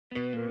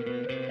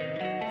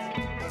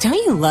Don't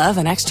you love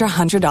an extra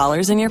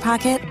 $100 in your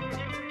pocket?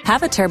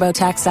 Have a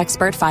TurboTax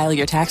expert file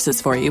your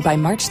taxes for you by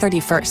March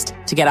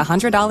 31st to get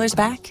 $100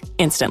 back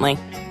instantly.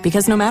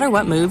 Because no matter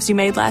what moves you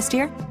made last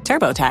year,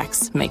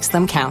 TurboTax makes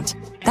them count.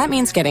 That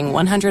means getting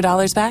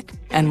 $100 back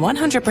and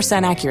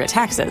 100% accurate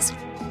taxes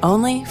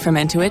only from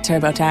Intuit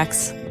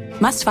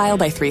TurboTax. Must file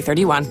by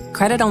 3/31.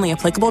 Credit only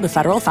applicable to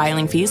federal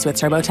filing fees with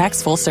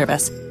TurboTax full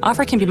service.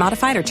 Offer can be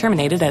modified or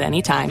terminated at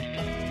any time.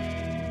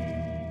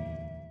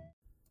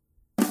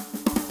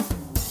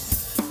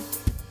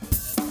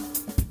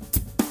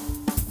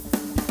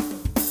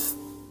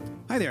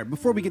 Hi there.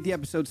 Before we get the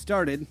episode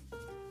started,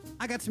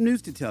 I got some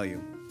news to tell you.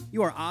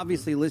 You are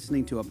obviously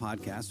listening to a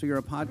podcast, so you're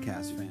a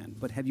podcast fan.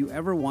 But have you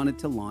ever wanted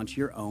to launch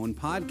your own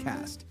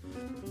podcast?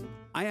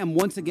 I am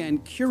once again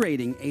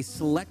curating a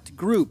select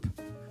group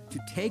to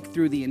take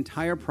through the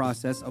entire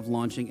process of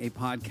launching a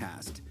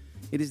podcast.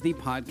 It is the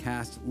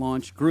Podcast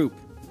Launch Group.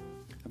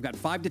 I've got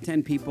 5 to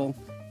 10 people.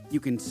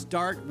 You can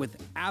start with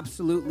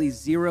absolutely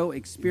zero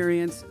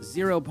experience,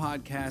 zero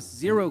podcasts,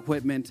 zero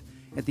equipment.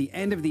 At the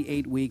end of the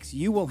 8 weeks,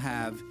 you will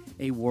have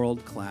a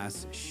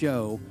world-class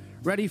show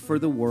ready for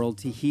the world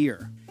to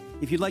hear.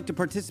 If you'd like to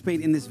participate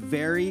in this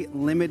very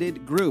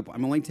limited group,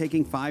 I'm only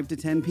taking 5 to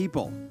 10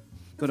 people.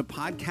 Go to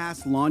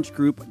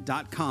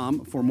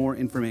podcastlaunchgroup.com for more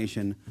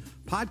information.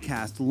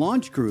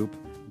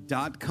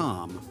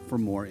 Podcastlaunchgroup.com for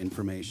more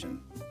information.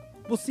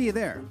 We'll see you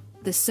there.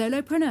 The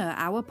Solopreneur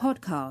Hour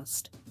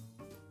podcast.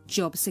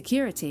 Job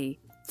security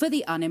for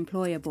the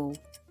unemployable.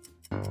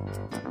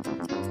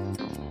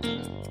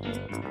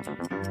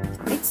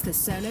 It's the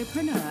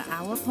Solopreneur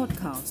Hour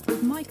podcast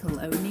with Michael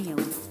O'Neill.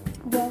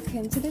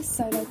 Welcome to the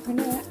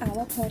Solopreneur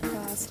Hour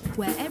podcast,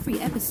 where every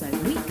episode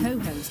we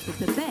co-host with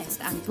the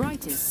best and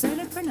brightest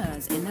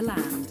solopreneurs in the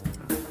land.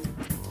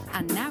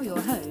 And now your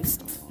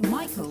host,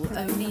 Michael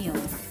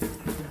O'Neill.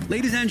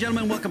 Ladies and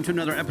gentlemen, welcome to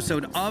another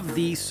episode of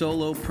the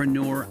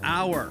Solopreneur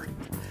Hour.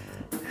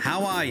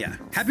 How are you?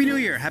 Happy New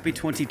Year. Happy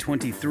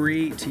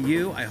 2023 to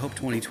you. I hope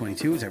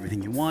 2022 is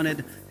everything you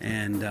wanted.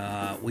 And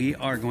we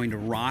are going to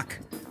rock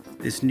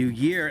this new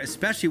year,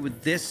 especially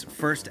with this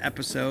first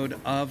episode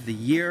of the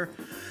year.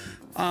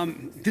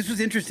 This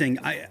was interesting.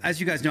 As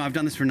you guys know, I've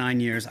done this for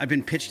 9 years. I've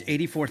been pitched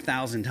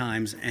 84,000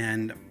 times.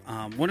 And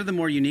one of the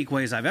more unique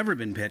ways I've ever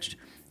been pitched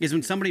is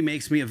when somebody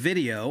makes me a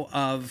video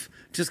of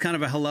just kind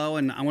of a hello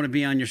and I want to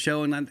be on your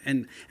show. And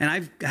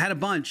I've had a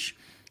bunch,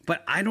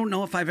 but I don't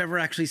know if I've ever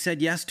actually said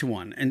yes to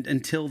one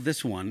until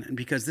this one. And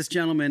because this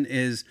gentleman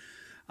is,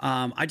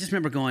 I just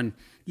remember going,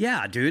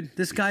 yeah, dude,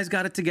 this guy's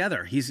got it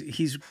together.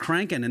 He's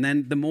cranking. And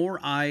then the more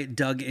I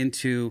dug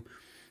into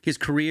his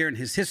career and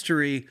his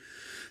history,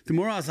 the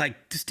more I was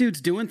like, this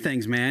dude's doing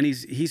things, man.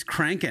 He's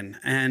cranking.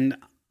 And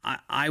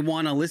I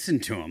want to listen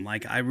to him.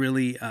 Like, I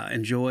really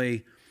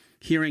enjoy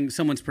hearing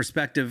someone's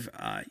perspective.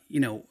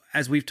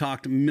 As we've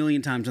talked a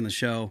million times on the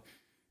show,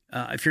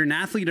 if you're an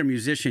athlete or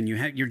musician,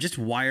 you're just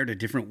wired a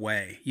different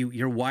way.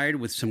 You're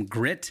wired with some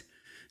grit.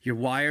 You're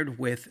wired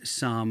with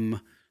some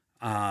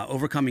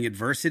overcoming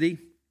adversity.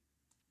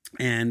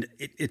 And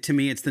to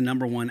me, it's the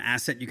number one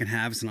asset you can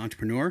have as an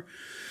entrepreneur.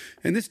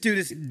 And this dude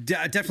is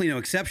definitely no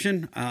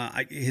exception.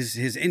 His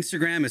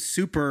Instagram is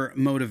super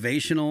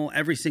motivational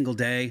every single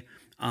day.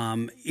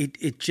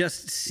 It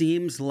just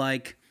seems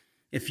like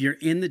if you're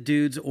in the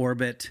dude's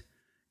orbit,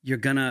 you're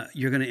gonna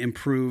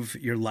improve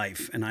your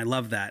life, and I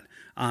love that.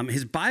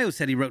 His bio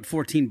said he wrote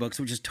 14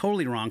 books, which is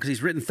totally wrong because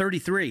he's written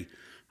 33.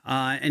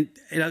 And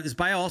his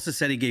bio also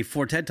said he gave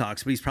 4 TED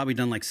Talks, but he's probably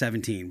done like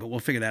 17. But we'll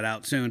figure that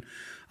out soon.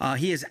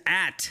 He is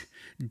at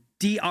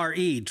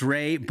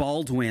Dre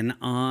Baldwin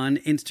on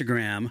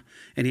Instagram,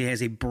 and he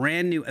has a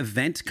brand new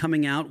event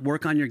coming out,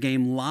 Work on Your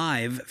Game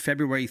Live,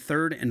 February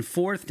 3rd and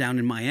 4th down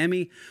in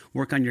Miami.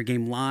 Work on Your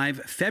Game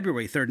Live,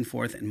 February 3rd and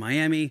 4th in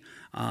Miami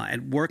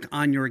at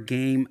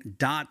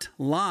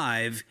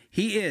workonyourgame.live.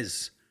 He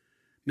is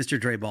Mr.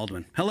 Dre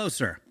Baldwin. Hello,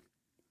 sir.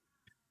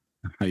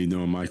 How you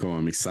doing, Michael?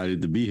 I'm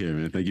excited to be here,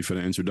 man. Thank you for the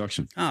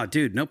introduction. Oh,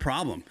 dude, no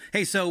problem.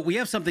 Hey, so we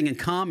have something in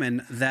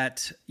common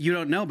that you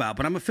don't know about,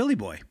 but I'm a Philly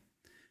boy.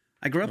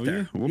 I grew up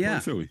there. Yeah? What part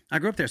of Philly? I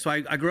grew up there. So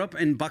I grew up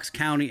in Bucks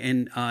County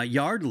in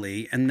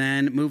Yardley, and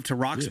then moved to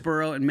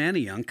Roxborough and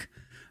Manayunk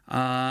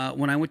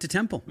when I went to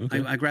Temple.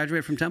 Okay. I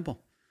graduated from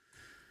Temple.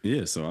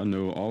 Yeah, so I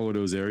know all of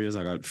those areas.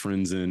 I got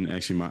friends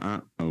actually my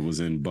aunt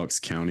was in Bucks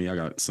County. I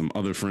got some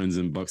other friends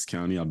in Bucks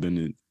County. I've been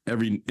in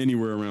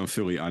anywhere around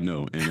Philly I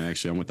know. And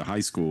actually I went to high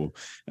school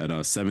at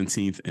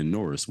 17th and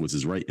Norris, which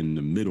is right in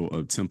the middle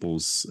of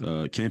Temple's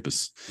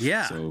campus.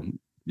 Yeah. So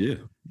yeah.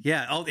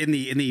 Yeah. Oh, in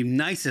the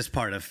nicest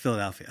part of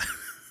Philadelphia.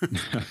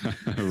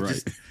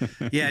 Right.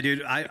 Yeah,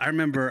 dude. I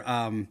remember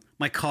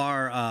my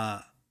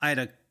car.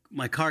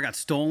 My car got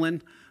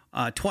stolen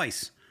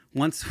twice.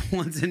 Once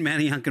in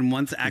Manayunk and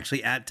once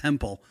actually at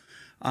Temple.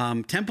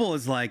 Temple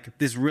is like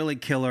this really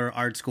killer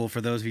art school. For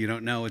those of you who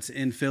don't know, it's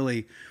in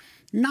Philly.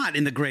 Not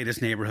in the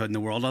greatest neighborhood in the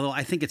world, although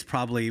I think it's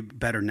probably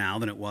better now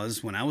than it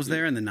was when I was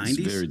there in the 90s.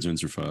 It's very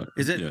gentrified.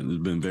 Is it? Yeah,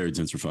 it's been very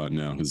gentrified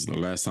now. Because the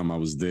last time I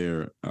was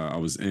there, I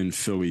was in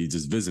Philly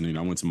just visiting.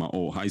 I went to my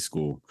old high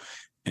school,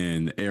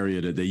 And the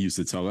area that they used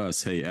to tell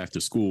us, hey, after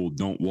school,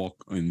 don't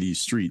walk in these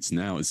streets.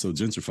 Now it's so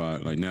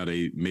gentrified. Like now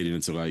they made it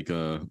into like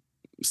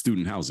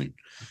student housing.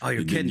 Oh,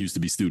 you're it kidding. It used to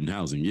be student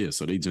housing. Yeah.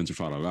 So they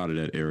gentrified a lot of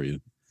that area.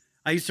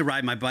 I used to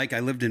ride my bike. I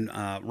lived in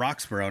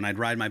Roxborough, and I'd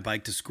ride my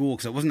bike to school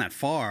because it wasn't that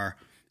far.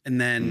 And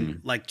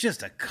then, like,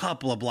 just a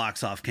couple of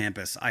blocks off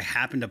campus, I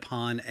happened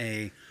upon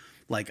a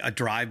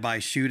drive-by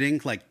shooting,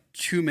 like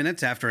 2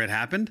 minutes after it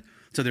happened.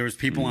 So there was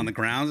people on the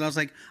grounds. And I was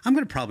like, I'm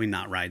going to probably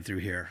not ride through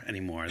here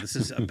anymore. This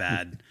is a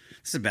bad,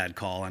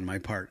 call on my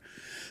part.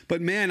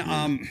 But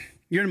man,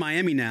 you're in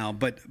Miami now.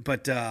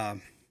 But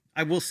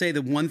I will say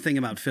the one thing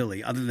about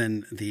Philly, other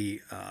than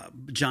the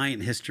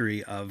giant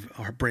history of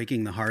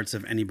breaking the hearts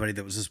of anybody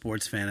that was a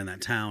sports fan in that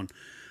town,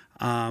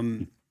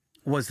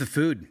 was the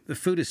food. The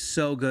food is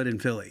so good in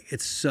Philly.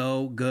 It's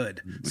so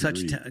good.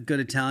 Such good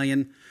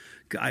Italian.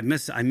 I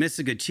miss a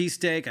good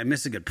cheesesteak. I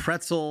miss a good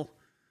pretzel.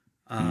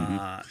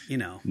 No, they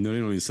don't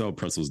even sell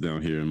pretzels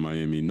down here in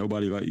Miami.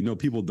 Nobody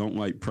people don't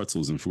like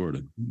pretzels in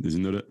Florida. Did you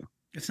know that?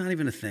 It's not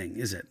even a thing,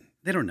 is it?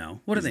 They don't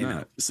know. What do they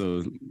know?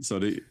 So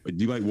do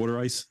you like water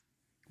ice?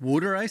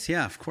 Water ice?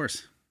 Yeah, of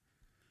course.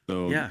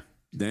 So yeah.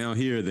 Down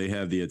here, they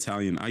have the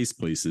Italian ice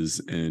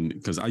places, and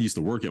because I used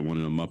to work at one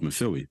of them up in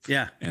Philly.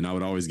 Yeah. And I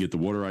would always get the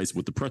water ice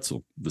with the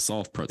pretzel, the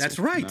soft pretzel. That's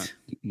right.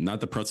 Not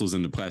the pretzels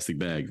in the plastic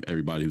bag,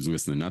 everybody who's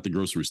listening, not the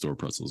grocery store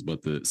pretzels,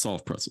 but the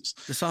soft pretzels.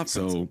 The soft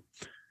pretzels.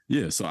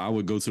 So I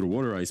would go to the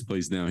water ice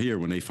place down here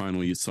when they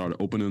finally started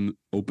opening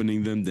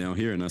them down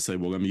here. And I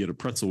said, well, let me get a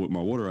pretzel with my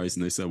water ice.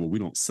 And they said, well, we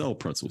don't sell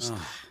pretzels.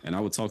 Oh. And I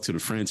would talk to the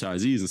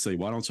franchisees and say,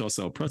 why don't y'all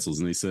sell pretzels?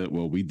 And they said,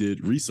 well, we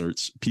did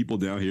research. People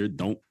down here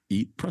don't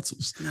eat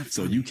pretzels.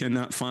 So you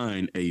cannot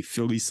find a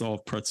Philly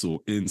soft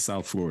pretzel in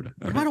South Florida.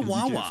 What about a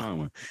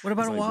Wawa? What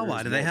about a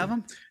Wawa? Do they have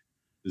them?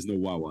 There's no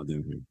Wawa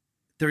down here.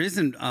 There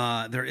isn't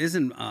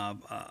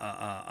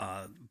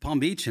Palm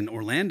Beach and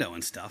Orlando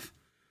and stuff.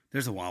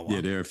 There's a Wawa.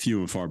 Yeah, they're few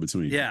and far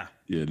between. Yeah.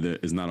 Yeah,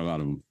 there's not a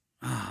lot of them.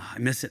 I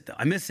miss it, though.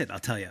 I miss it, I'll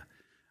tell you.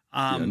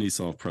 I need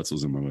soft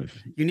pretzels in my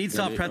life. You need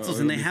soft pretzels,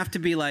 and they have to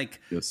be like,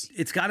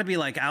 it's got to be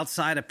like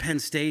outside of Penn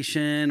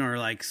Station or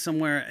like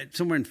somewhere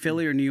in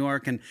Philly or New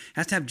York, and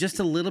has to have just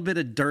a little bit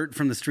of dirt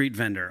from the street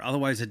vendor.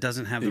 Otherwise, it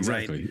doesn't have the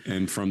right. Exactly,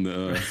 and from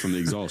the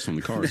exhaust from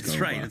the cars. That's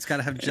right. By. It's got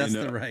to have just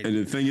the right. And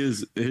the thing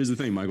is, here's the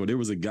thing, Michael. There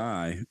was a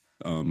guy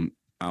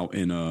out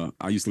in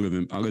I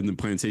lived in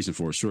Plantation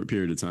for a short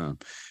period of time,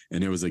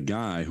 and there was a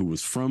guy who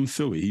was from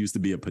Philly. He used to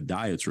be a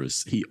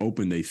podiatrist. He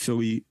opened a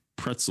Philly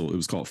pretzel. It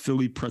was called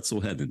Philly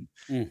Pretzel Heaven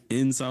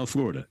in South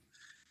Florida.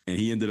 And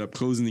he ended up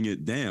closing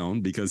it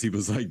down because he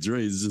was like,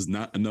 Dre, there's just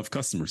not enough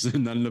customers,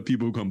 not enough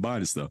people who come buy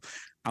this stuff.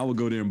 I would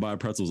go there and buy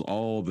pretzels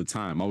all the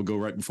time. I would go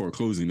right before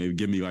closing. They would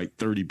give me like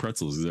 30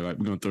 pretzels. They're like,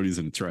 we're going to throw these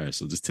in the trash,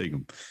 so just take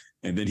them.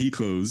 And then he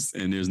closed,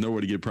 and there's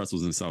nowhere to get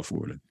pretzels in South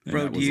Florida. And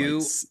Bro, that was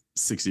like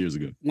 6 years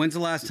ago. When's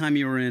the last time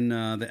you were in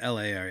the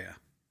LA area?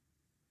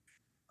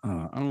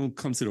 I don't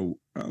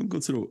go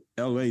to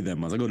the LA that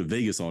much. I go to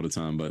Vegas all the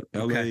time, but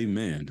LA,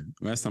 man,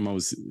 last time I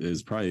was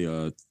probably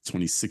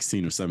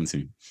 2016 or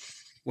 17.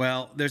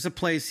 Well, there's a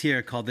place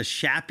here called the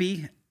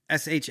Shappy,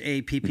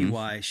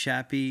 SHAPPY,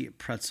 Shappy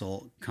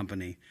Pretzel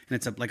Company, and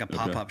it's like a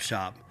pop-up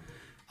shop.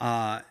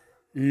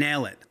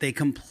 Nail it. They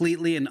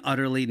completely and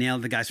utterly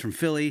nailed the guys from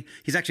Philly.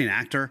 He's actually an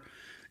actor.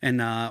 And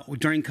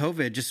during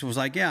COVID, just was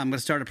like, I'm going to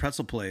start a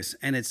pretzel place.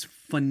 And it's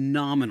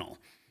phenomenal.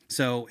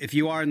 So if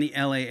you are in the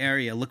LA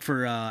area, look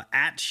for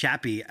at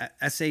Shappy,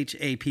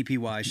 SHAPPY,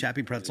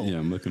 Shappy Pretzel. Yeah,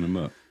 I'm looking them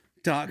up.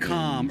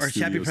 .com or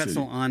Shappy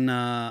Pretzel on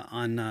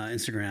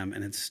Instagram,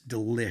 and it's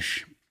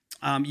delish.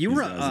 You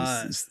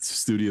were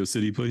Studio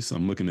City place.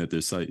 I'm looking at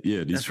their site.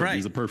 Yeah, these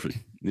are perfect.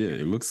 Yeah,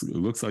 it looks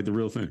like the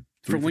real thing.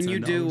 For when you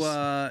do,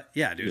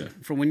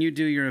 For when you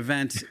do your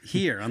event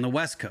here on the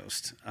West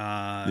Coast,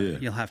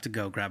 you'll have to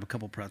go grab a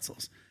couple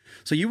pretzels.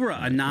 So you were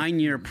a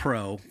 9-year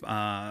pro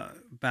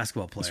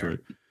basketball player. That's right.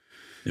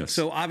 Yes.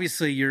 So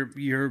obviously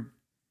you're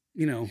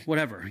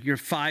whatever. You're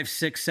 5,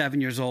 6,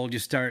 7 years old. You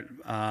start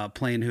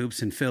playing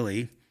hoops in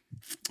Philly.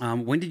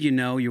 When did you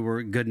know you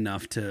were good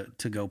enough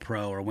to go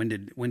pro, or when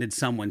did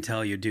someone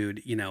tell you,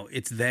 dude,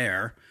 it's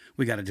there.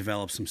 We got to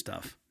develop some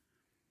stuff.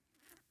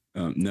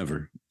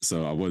 Never.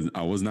 So I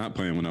was not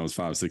playing when I was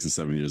 5, 6, and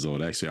 7 years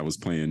old. Actually, I was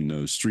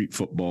playing street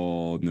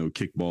football,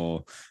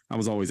 kickball. I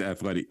was always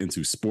athletic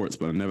into sports,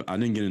 but I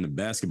didn't get into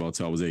basketball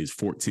till I was age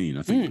 14.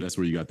 I think that's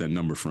where you got that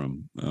number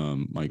from,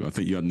 Michael. I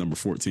think you got number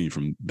 14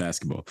 from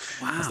basketball.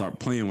 Wow. I started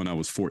playing when I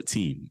was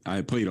 14. I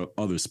had played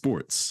other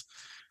sports,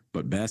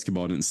 but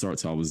basketball didn't start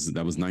till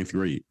that was 9th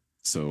grade.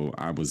 So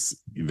I was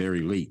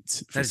very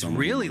late. That's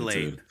really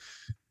late.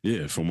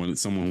 Yeah, from when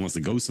someone wants to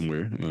go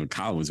somewhere,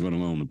 college, let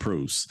alone the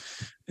pros.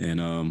 And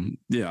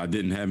I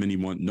didn't have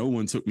anyone. No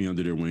one took me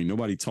under their wing.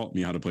 Nobody taught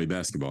me how to play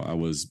basketball. I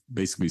was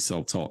basically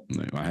self-taught.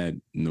 I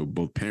had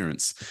both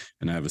parents,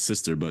 and I have a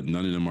sister, but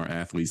none of them are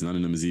athletes. None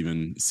of them is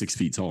even 6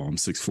 feet tall. I'm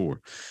 6'4".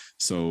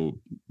 So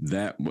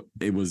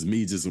it was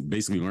me just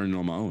basically learning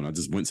on my own. I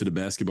just went to the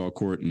basketball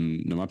court,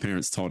 and my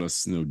parents taught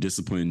us,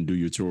 discipline, do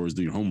your chores,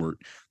 do your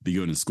homework, be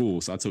good in school.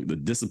 So I took the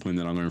discipline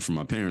that I learned from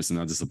my parents, and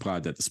I just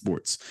applied that to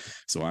sports.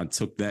 So I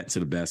took that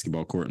to the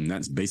basketball court, and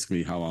that's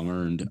basically how I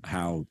learned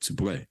how to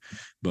play.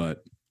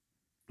 But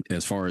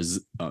as far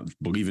as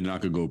believing that I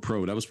could go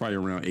pro, that was probably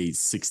around age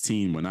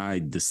 16 when I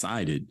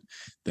decided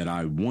that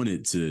I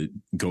wanted to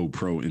go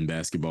pro in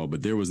basketball,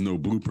 but there was no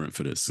blueprint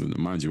for this. And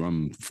mind you,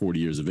 I'm 40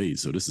 years of age,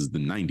 so this is the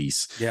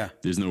 90s. Yeah.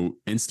 There's no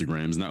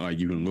Instagram. It's not like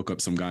you can look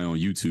up some guy on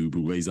YouTube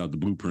who lays out the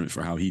blueprint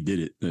for how he did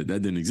it. That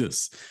didn't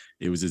exist.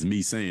 It was just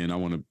me saying I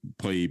want to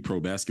play pro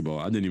basketball.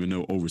 I didn't even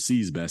know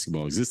overseas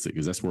basketball existed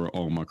because that's where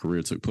all my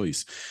career took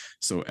place.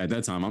 So at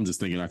that time, I'm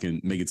just thinking I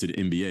can make it to the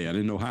NBA. I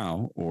didn't know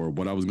how or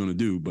what I was going to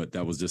do, but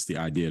that was just the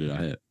idea that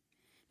I had.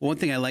 Well, one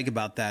thing I like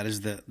about that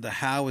is the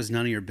how is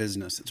none of your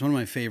business. It's one of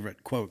my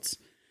favorite quotes,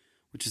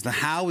 which is the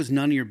how is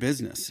none of your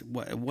business.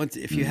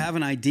 If you have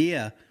an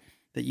idea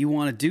that you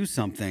want to do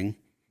something,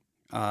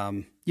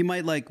 you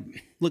might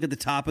look at the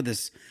top of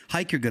this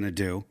hike you're going to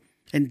do,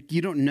 and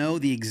you don't know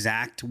the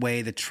exact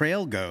way the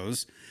trail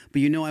goes,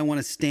 but I want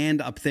to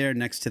stand up there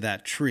next to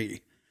that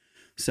tree.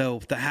 So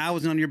the how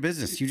is none of your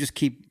business. You just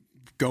keep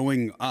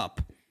going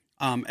up.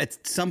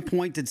 At some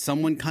point, did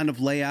someone kind of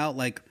lay out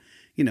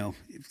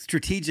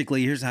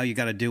strategically, here's how you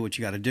got to do what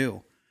you got to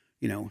do?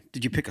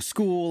 Did you pick a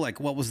school?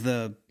 What was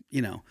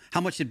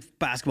how much did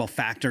basketball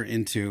factor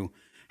into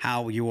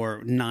how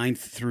your 9th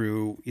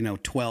through,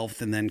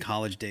 12th and then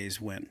college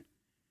days went?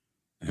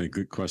 Hey,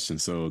 good question.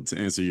 So to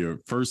answer your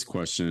first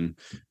question,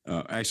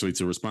 actually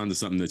to respond to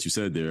something that you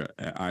said there,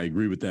 I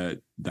agree with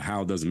that. The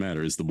how doesn't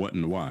matter. It's the what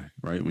and the why,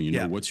 right? When you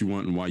know what you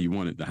want and why you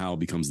want it, the how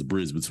becomes the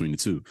bridge between the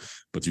two,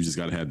 but you just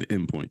got to have the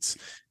endpoints.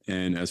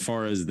 And as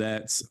far as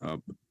that,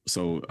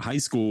 so high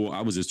school,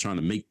 I was just trying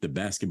to make the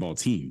basketball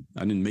team.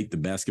 I didn't make the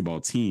basketball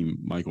team,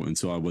 Michael,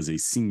 until I was a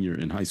senior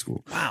in high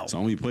school. Wow. So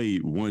I only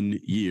played 1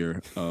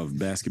 year of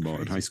basketball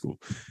in high school.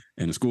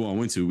 And the school I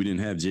went to, we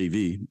didn't have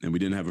JV and we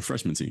didn't have a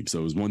freshman team. So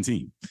it was one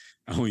team.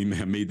 I only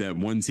made that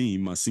one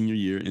team my senior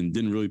year and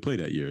didn't really play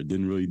that year.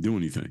 Didn't really do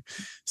anything.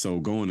 So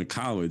going to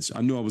college,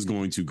 I knew I was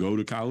going to go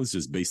to college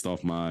just based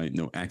off my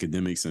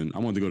academics, and I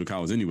wanted to go to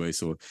college anyway.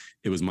 So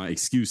it was my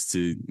excuse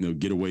to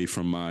get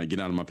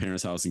out of my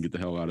parents' house and get the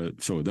hell out of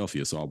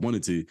Philadelphia. So I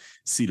wanted to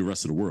see the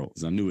rest of the world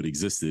because I knew it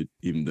existed.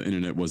 Even the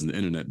internet wasn't the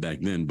internet back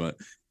then, but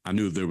I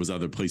knew there was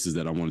other places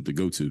that I wanted to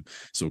go to.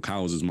 So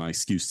college was my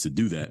excuse to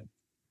do that.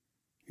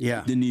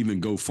 Yeah. Didn't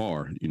even go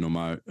far.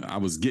 I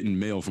was getting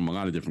mail from a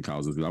lot of different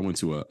colleges. I went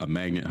to a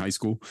magnet high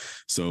school.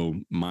 So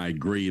my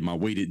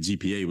weighted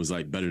GPA was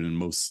better than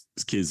most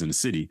kids in the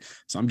city.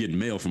 So I'm getting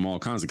mail from all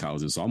kinds of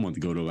colleges. So I wanted to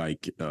go to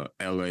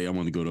LA. I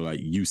wanted to go to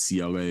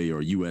UCLA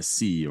or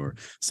USC or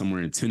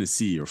somewhere in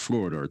Tennessee or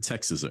Florida or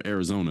Texas or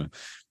Arizona.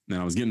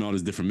 Now I was getting all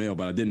this different mail,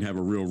 but I didn't have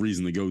a real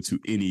reason to go to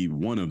any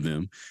one of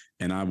them.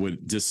 And I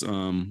would just,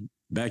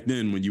 back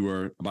then when you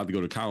were about to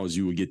go to college,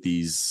 you would get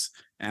these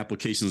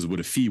applications with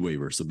a fee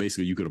waiver. So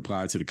basically you could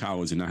apply to the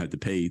college and not have to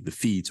pay the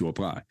fee to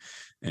apply.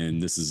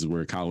 And this is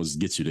where colleges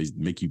get you. They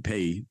make you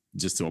pay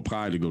just to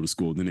apply to go to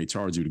school. Then they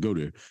charge you to go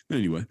there. But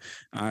anyway,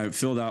 I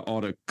filled out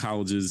all the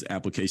colleges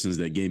applications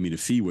that gave me the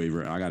fee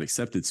waiver. I got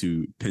accepted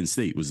to Penn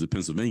State, which is the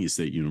Pennsylvania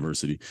State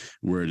University,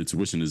 where the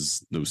tuition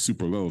is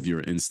super low if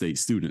you're an in-state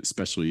student,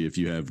 especially if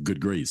you have good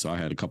grades. So I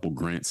had a couple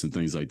grants and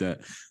things like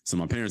that. So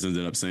my parents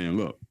ended up saying,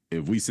 look,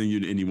 if we send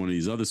you to any one of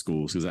these other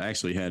schools, because I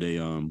actually had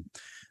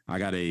I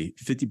got a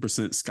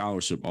 50%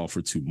 scholarship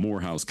offer to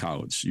Morehouse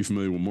College. You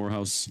familiar with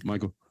Morehouse,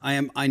 Michael? I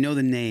am. I know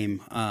the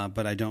name,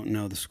 but I don't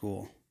know the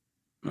school.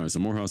 All right, so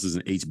Morehouse is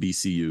an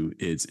HBCU.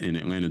 It's in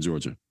Atlanta,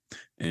 Georgia.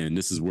 And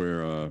this is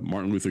where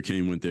Martin Luther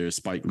King went there.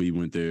 Spike Lee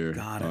went there.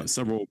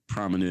 Several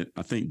prominent,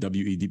 I think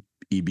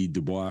W.E.B.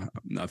 Du Bois,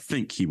 I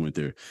think he went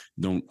there.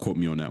 Don't quote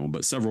me on that one.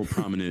 But several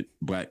prominent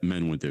black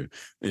men went there.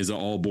 It's an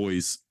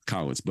all-boys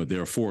college, but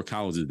there are 4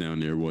 colleges down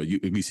there. Well,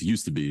 at least it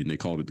used to be, and they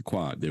called it the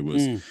Quad. There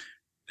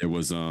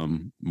was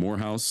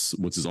Morehouse,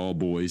 which is all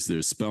boys.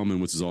 There's Spelman,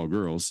 which is all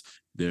girls.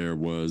 There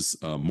was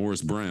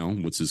Morris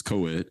Brown, which is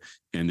co-ed,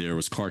 and there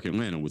was Clark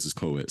Atlanta, which is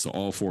co-ed. So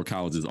all 4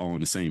 colleges all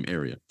in the same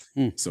area.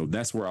 So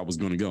that's where I was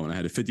going to go. And I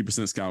had a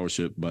 50%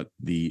 scholarship, but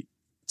the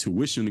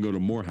tuition to go to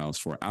Morehouse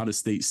for an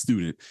out-of-state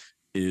student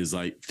is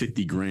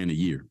 $50,000 a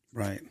year.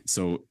 Right.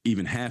 So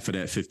even half of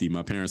that 50,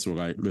 my parents were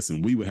like,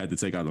 listen, we would have to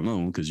take out a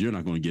loan because you're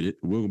not going to get it.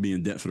 We're going to be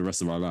in debt for the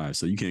rest of our lives.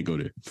 So you can't go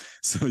there.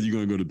 So you're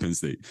going to go to Penn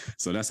State.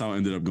 So that's how I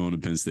ended up going to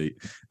Penn State.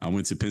 I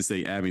went to Penn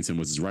State Abington,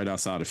 which is right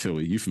outside of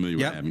Philly. You familiar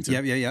with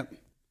Abington? Yep.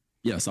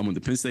 Yes, I went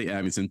to Penn State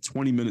Abington,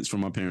 20 minutes from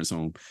my parents'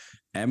 home.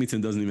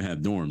 Abington doesn't even have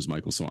dorms,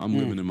 Michael. So I'm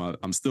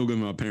still living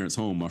in my parents'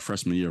 home my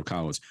freshman year of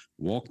college.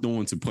 Walked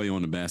on to play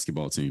on the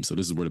basketball team. So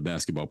this is where the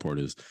basketball part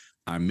is.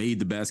 I made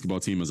the basketball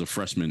team as a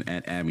freshman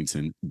at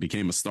Abington,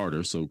 became a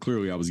starter. So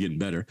clearly I was getting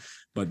better.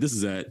 But this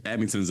is at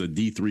Abington's a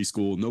D3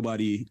 school.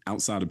 Nobody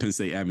outside of Penn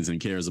State Abington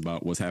cares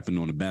about what's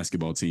happening on the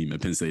basketball team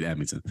at Penn State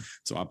Abington.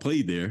 So I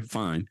played there,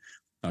 fine.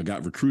 I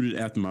got recruited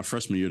after my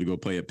freshman year to go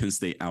play at Penn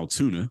State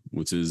Altoona,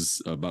 which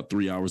is about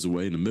 3 hours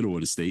away in the middle of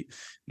the state,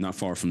 not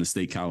far from the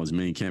State College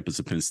main campus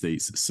of Penn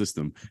State's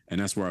system. And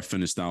that's where I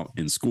finished out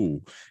in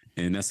school.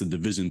 And that's a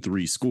Division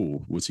III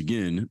school, which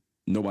again,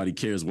 nobody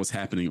cares what's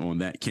happening on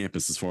that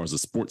campus as far as a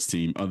sports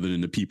team other than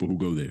the people who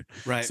go there.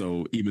 Right.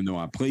 So even though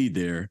I played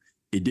there,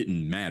 it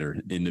didn't matter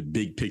in the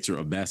big picture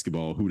of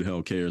basketball. Who the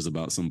hell cares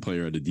about some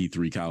player at a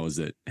D3 college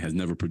that has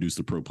never produced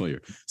a pro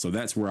player? So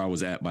that's where I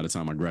was at by the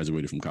time I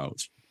graduated from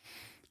college.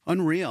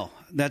 Unreal.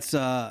 That's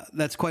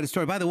quite a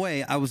story. By the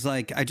way, I was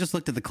like, I just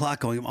looked at the clock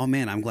going, oh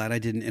man, I'm glad I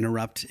didn't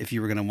interrupt if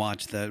you were going to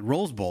watch the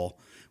Rose Bowl,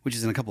 which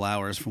is in a couple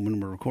hours from when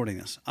we're recording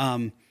this.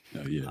 Penn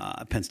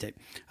State.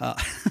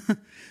 Yes.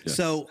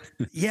 So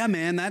yeah,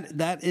 man,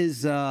 that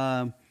is,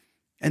 and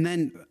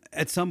then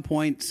at some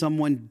point,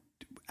 someone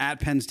at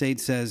Penn State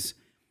says,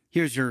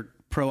 here's your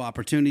pro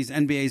opportunities.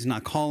 NBA's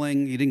not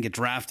calling. You didn't get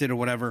drafted or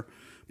whatever,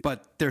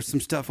 but there's some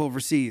stuff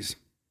overseas.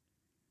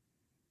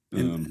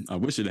 I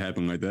wish it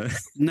happened like that.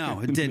 No,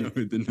 it didn't.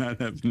 No, it did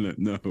not happen.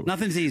 No,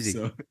 nothing's easy.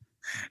 So,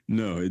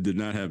 no, it did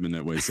not happen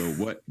that way. So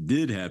what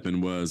did happen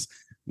was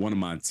one of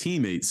my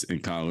teammates in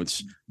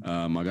college,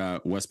 my guy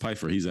Wes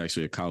Pfeiffer, he's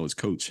actually a college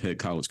coach, head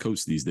college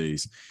coach these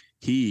days.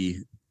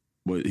 He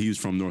was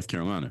from North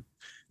Carolina.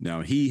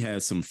 Now, he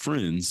had some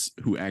friends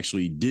who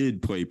actually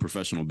did play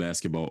professional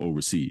basketball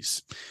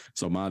overseas.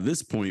 So by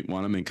this point,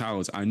 while I'm in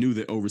college, I knew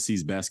that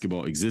overseas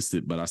basketball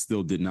existed, but I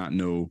still did not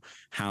know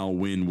how,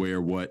 when,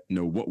 where, what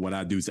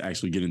I do to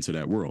actually get into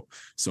that world.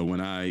 So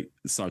when I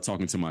started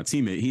talking to my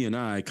teammate, he and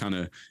I kind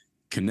of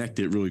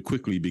connected really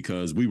quickly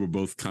because we were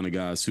both kind of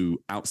guys who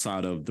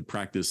outside of the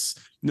practice,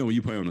 when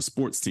you play on a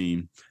sports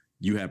team,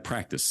 you have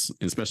practice,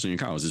 especially in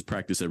college, there's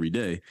practice every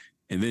day.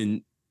 And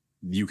then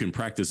you can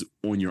practice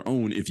on your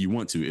own if you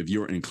want to. If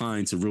you're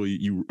inclined to really,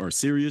 you are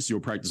serious, you'll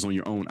practice on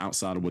your own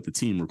outside of what the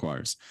team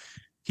requires.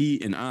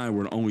 He and I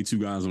were the only two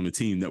guys on the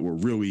team that were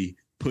really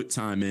put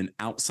time in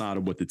outside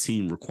of what the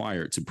team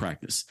required to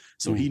practice.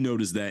 So he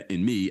noticed that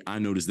in me, I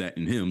noticed that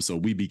in him. So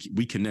we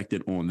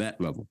connected on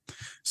that level.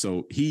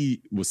 So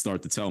he would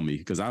start to tell me,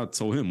 because I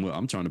told him, well,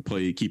 I'm trying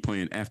to keep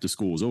playing after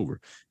school is over.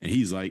 And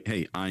he's like,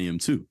 hey, I am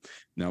too.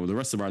 Now, with the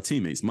rest of our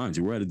teammates, mind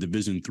you, we're at a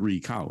Division III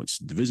college.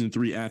 Division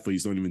III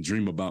athletes don't even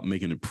dream about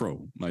making it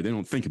pro. Like, they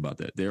don't think about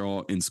that. They're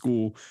all in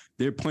school.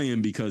 They're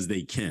playing because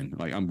they can.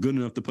 Like, I'm good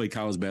enough to play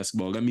college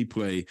basketball. Let me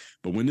play.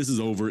 But when this is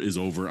over,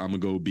 I'm going to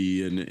go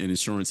be an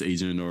insurance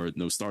agent or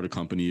start a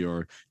company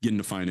or get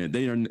into finance.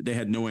 They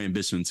had no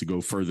ambition to go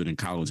further than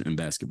college and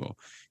basketball.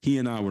 He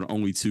and I were the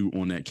only two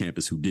on that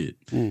campus who did,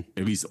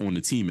 at least on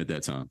the team at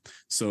that time.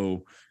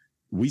 So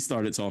we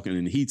started talking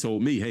and he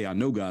told me, hey, I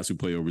know guys who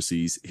play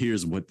overseas.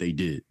 Here's what they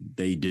did.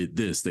 They did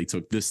this. They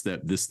took this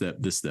step, this step,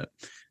 this step.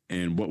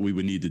 And what we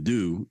would need to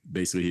do,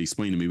 basically, he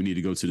explained to me, we need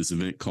to go to this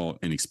event called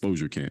an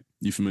exposure camp.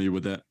 You familiar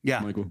with that, yeah,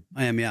 Michael?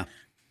 I am, yeah.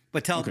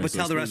 But tell the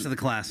rest of the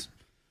class.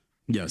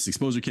 Yes,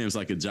 exposure camp is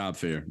like a job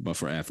fair, but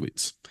for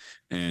athletes.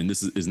 And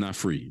this is not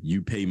free.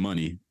 You pay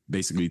money,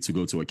 basically, to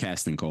go to a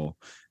casting call.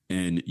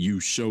 And you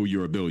show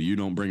your ability. You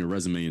don't bring a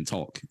resume and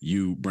talk.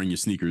 You bring your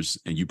sneakers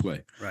and you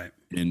play. Right.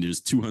 And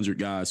there's 200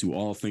 guys who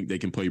all think they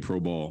can play pro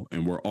ball.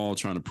 And we're all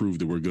trying to prove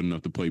that we're good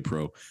enough to play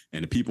pro.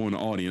 And the people in the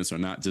audience are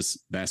not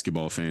just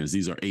basketball fans.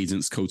 These are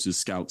agents, coaches,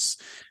 scouts,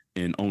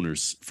 and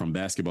owners from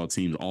basketball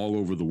teams all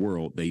over the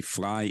world. They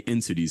fly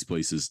into these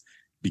places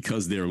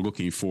because they're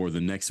looking for the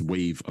next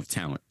wave of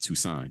talent to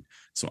sign.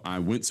 So I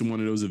went to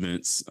one of those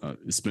events,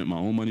 spent my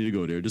own money to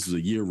go there. This was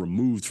a year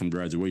removed from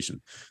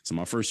graduation. So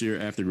my first year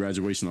after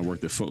graduation, I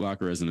worked at Foot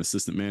Locker as an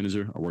assistant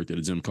manager. I worked at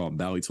a gym called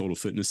Bally Total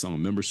Fitness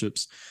selling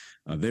memberships.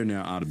 They're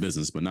now out of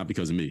business, but not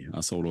because of me.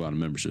 I sold a lot of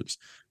memberships.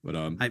 But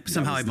I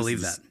believe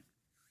that.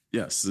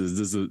 Yes,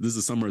 this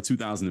is summer of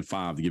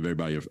 2005 to give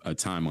everybody a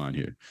timeline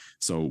here.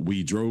 So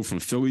we drove from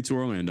Philly to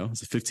Orlando.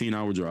 It's a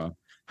 15-hour drive.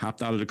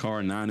 Hopped out of the car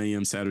at 9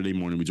 a.m. Saturday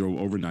morning. We drove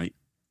overnight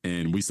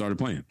and we started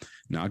playing.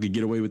 Now, I could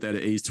get away with that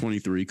at age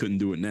 23. Couldn't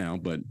do it now,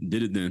 but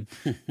did it then.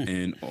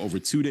 And over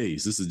 2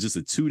 days, this is just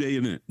a 2-day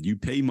event. You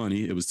pay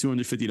money. It was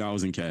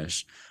 $250 in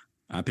cash.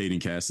 I paid in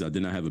cash. I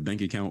did not have a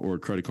bank account or a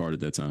credit card at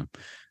that time.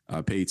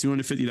 I paid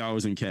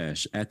 $250 in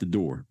cash at the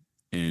door.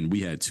 And we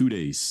had 2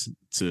 days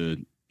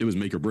it was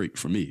make or break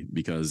for me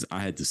because I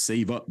had to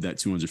save up that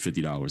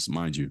 $250.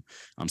 Mind you,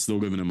 I'm still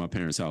living in my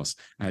parents' house.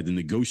 I had to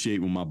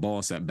negotiate with my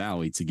boss at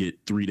Bally to get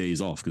 3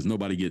 days off because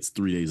nobody gets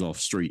 3 days off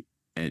straight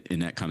in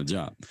that kind of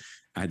job.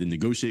 I had to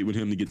negotiate with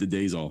him to get the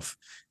days off.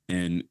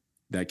 And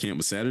that camp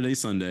was Saturday,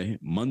 Sunday.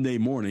 Monday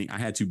morning, I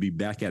had to be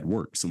back at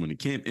work. So when the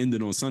camp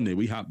ended on Sunday,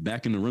 we hopped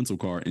back in the rental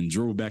car and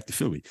drove back to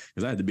Philly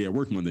because I had to be at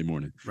work Monday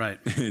morning. Right.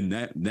 And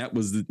that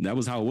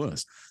was how it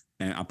was.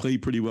 And I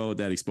played pretty well at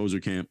that exposure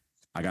camp.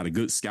 I got a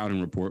good scouting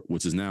report,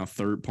 which is now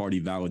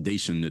third-party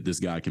validation that this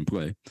guy can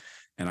play.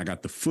 And I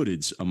got the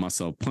footage of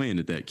myself playing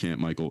at that camp,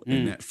 Michael.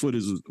 And that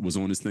footage was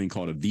on this thing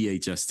called a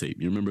VHS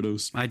tape. You remember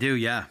those? I do,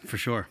 yeah, for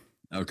sure.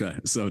 Okay,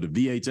 so the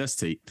VHS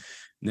tape.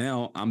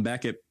 Now I'm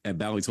back at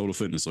Bally Total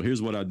Fitness. So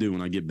here's what I do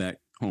when I get back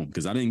home,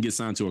 because I didn't get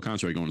signed to a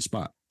contract on the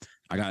spot.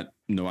 I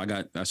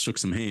shook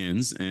some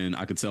hands, and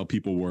I could tell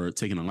people were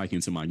taking a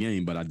liking to my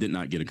game, but I did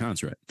not get a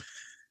contract.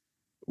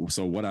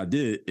 So what I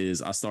did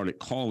is I started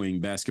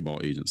calling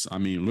basketball agents. I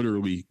mean,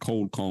 literally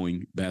cold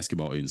calling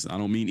basketball agents. I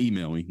don't mean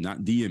emailing, not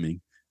DMing.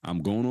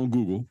 I'm going on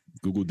Google.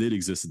 Google did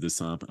exist at this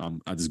time.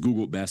 I just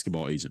Googled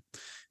basketball agent.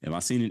 If I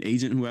seen an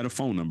agent who had a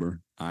phone number,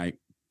 I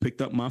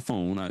picked up my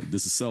phone.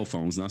 This is cell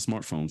phones, not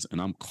smartphones.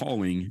 And I'm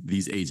calling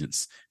these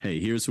agents. Hey,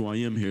 here's who I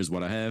am. Here's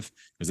what I have.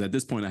 Because at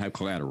this point I have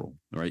collateral,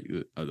 right?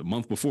 A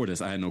month before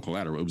this, I had no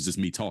collateral. It was just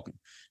me talking.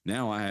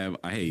 Now I have,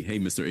 hey,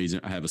 Mr.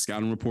 Agent, I have a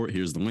scouting report.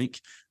 Here's the link.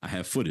 I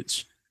have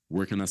footage.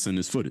 Where can I send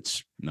this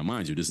footage? Now,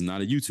 mind you, this is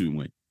not a YouTube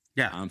link.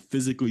 Yeah, I'm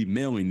physically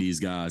mailing these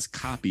guys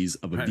copies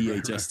of a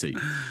VHS tape.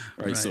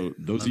 Right. So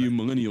those of you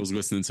millennials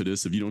listening to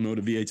this, if you don't know what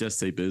a VHS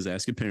tape is,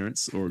 ask your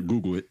parents or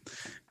Google it.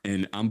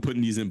 And I'm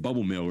putting these in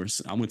bubble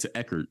mailers. I went to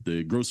Eckerd,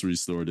 the grocery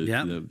store,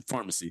 the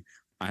pharmacy.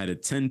 I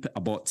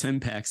bought 10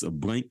 packs of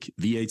blank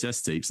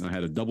VHS tapes, and I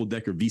had a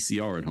double-decker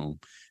VCR at home.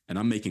 And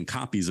I'm making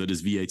copies of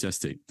this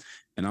VHS tape.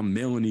 And I'm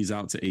mailing these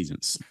out to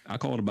agents. I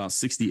called about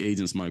 60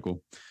 agents,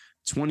 Michael.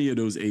 20 of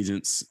those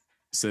agents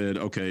said,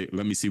 okay,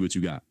 let me see what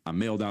you got. I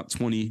mailed out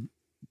 20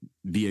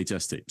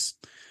 VHS tapes.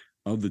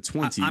 Of the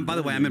 20. By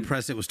the way, I'm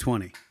impressed it was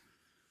 20.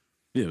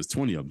 Yeah, it was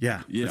 20 of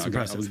them. Yeah, that's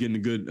impressive. I was getting a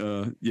good,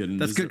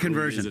 that's good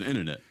conversion. Of the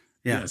internet.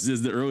 Yeah. Yes, this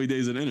is the early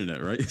days of the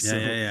internet, right?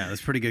 Yeah. That's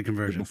pretty good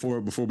conversion.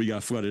 Before we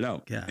got flooded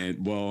out. Yeah.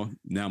 And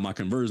now my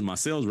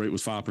sales rate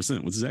was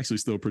 5%, which is actually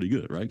still pretty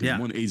good, right? Yeah.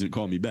 One agent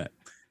called me back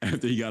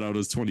after he got all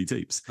those 20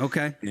 tapes.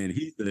 Okay. And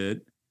he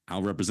said,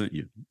 I'll represent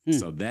you.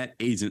 So that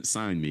agent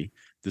signed me.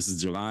 This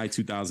is July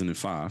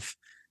 2005.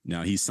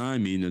 Now he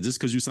signed me. Now, just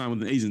because you sign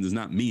with an agent does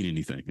not mean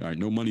anything. All right.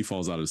 No money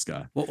falls out of the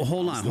sky. Well,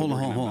 hold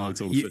on.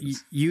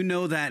 You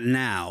know that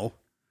now,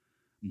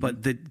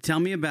 but tell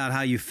me about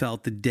how you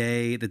felt the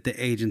day that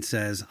the agent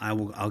says,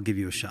 I'll give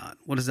you a shot.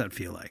 What does that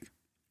feel like?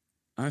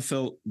 I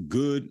felt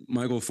good,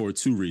 Michael, for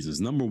two reasons.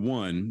 Number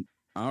one,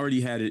 I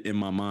already had it in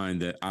my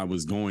mind that I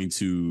was going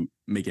to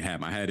make it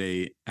happen. I had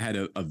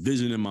a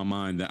vision in my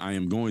mind that I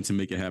am going to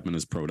make it happen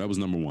as pro. That was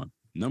number one.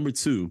 Number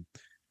two,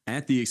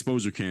 at the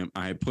exposure camp,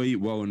 I had played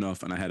well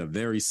enough, and I had a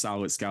very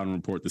solid scouting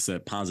report that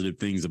said positive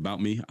things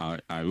about me.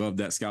 I love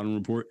that scouting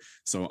report.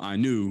 So I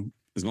knew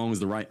as long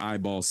as the right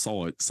eyeball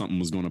saw it, something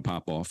was going to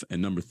pop off.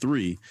 And number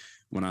three,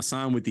 when I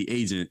signed with the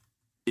agent,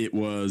 it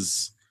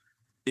was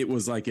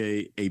like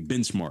a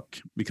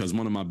benchmark, because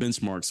one of my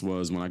benchmarks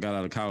was when I got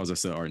out of college, I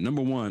said, all right,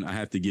 number one, I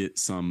have to get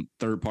some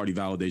third-party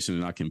validation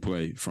that I can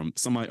play from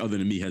somebody other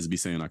than me has to be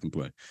saying I can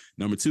play.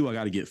 Number two, I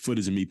got to get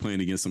footage of me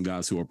playing against some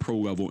guys who are pro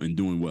level and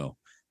doing well.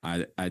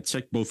 I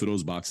checked both of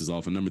those boxes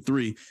off. And number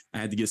three, I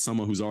had to get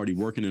someone who's already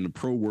working in the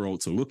pro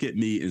world to look at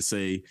me and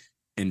say,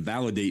 and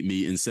validate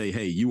me and say,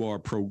 hey, you are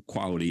pro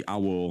quality.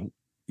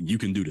 You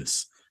can do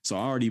this. So I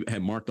already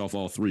had marked off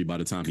all three by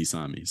the time he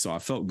signed me. So I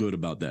felt good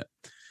about that.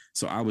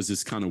 So I was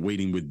just kind of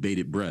waiting with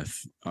bated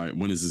breath. All right,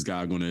 when is this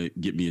guy going to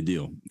get me a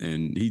deal?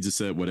 And he just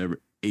said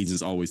whatever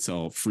agents always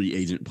tell free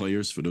agent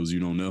players, for those of you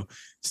who don't know,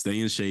 stay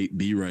in shape,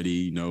 be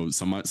ready.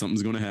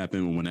 Something's going to happen.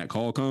 And when that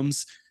call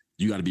comes,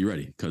 you got to be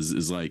ready, because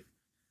it's like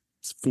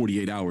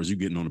 48 hours you're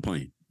getting on the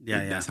plane.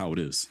 Yeah. That's how it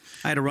is.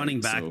 I had a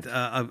running back, an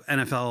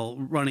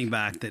NFL running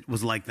back that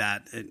was like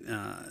that.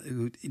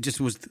 Who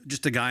was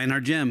just a guy in our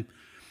gym,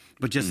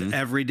 but just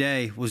every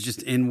day was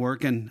just in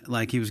working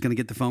like he was going to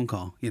get the phone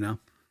call,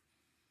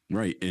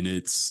 Right. And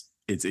it's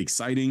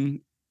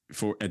exciting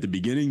at the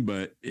beginning,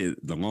 but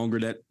the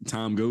longer that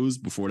time goes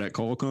before that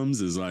call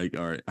comes is like,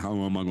 all right, how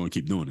long am I going to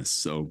keep doing this?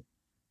 So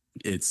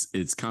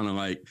it's kind of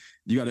like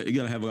you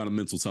gotta have a lot of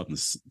mental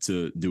toughness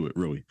to do it,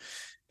 really.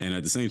 And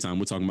at the same time,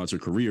 we're talking about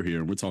your career here,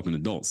 and we're talking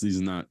adults.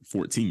 These are not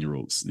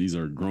 14-year-olds. These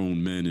are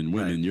grown men and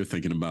women. Right. You're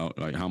thinking about,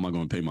 like, how am I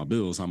going to pay my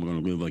bills? How am I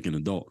going to live like an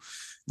adult?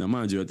 Now,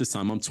 mind you, at this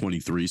time, I'm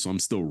 23, so I'm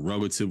still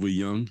relatively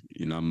young.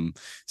 I'm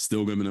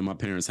still living in my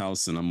parents'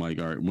 house, and I'm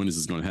like, all right, when is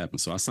this going to happen?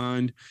 So I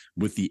signed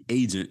with the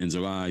agent in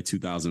July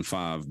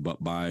 2005,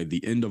 but by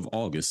the end of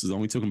August, it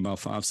only took him about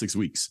 5-6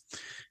 weeks.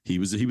 He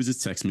was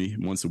just text me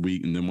once a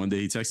week, and then one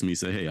day he texted me, he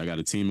said, hey, I got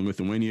a team in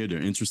Lithuania.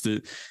 They're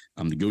interested.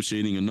 I'm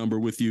negotiating a number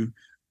with you.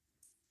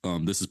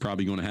 This is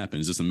probably going to happen.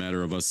 It's just a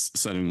matter of us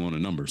settling on a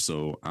number.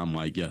 So I'm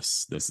like,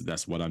 yes,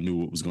 that's what I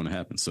knew was going to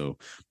happen. So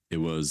it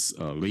was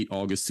late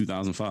August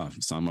 2005.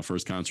 Signed my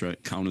first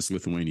contract, Kaunas,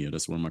 Lithuania.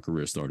 That's where my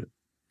career started.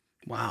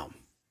 Wow.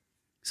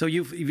 So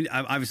you've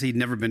obviously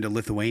never been to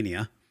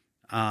Lithuania.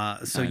 So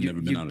I've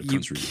never been out of the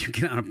country. You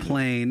get on a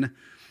plane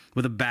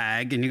with a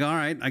bag and you go, all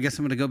right, I guess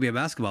I'm going to go be a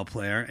basketball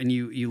player. And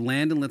you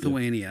land in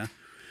Lithuania.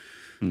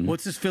 Yeah.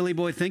 What's this Philly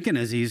boy thinking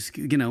as he's,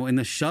 in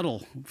the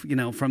shuttle,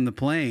 from the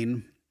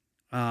plane?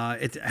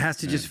 It has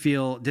to just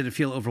feel. Did it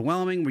feel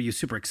overwhelming? Were you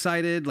super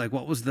excited? Like,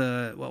 what was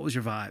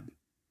your vibe?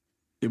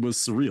 It was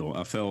surreal.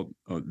 I felt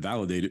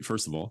validated,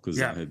 first of all,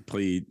 because I had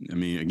played. I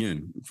mean,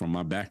 again, from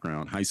my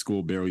background, high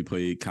school, barely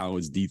played,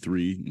 college,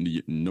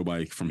 D3.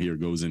 Nobody from here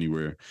goes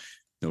anywhere.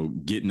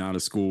 Getting out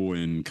of school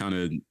and kind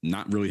of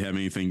not really having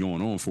anything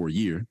going on for a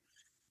year.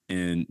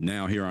 And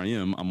now here I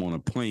am. I'm on a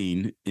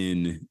plane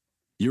in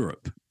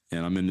Europe,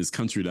 and I'm in this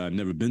country that I've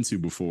never been to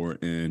before.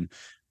 And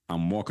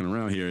I'm walking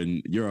around here,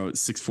 and you're a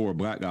 6'4"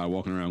 black guy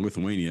walking around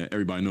Lithuania.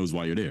 Everybody knows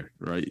why you're there,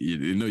 right?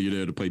 You know you're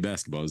there to play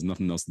basketball. There's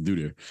nothing else to do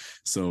there.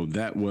 So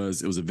it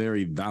was a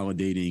very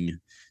validating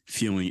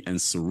feeling and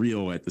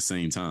surreal at the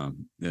same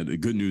time. And the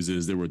good news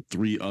is there were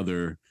 3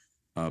 other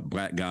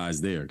black guys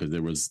there,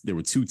 because there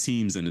were 2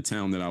 teams in the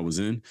town that I was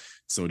in.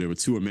 So there were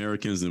 2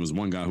 Americans and there was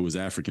 1 guy who was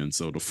African.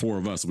 So the 4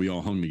 of us, we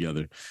all hung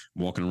together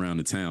walking around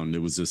the town.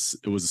 It was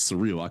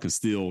surreal. I can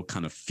still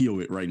kind of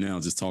feel it right now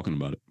just talking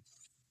about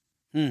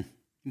it.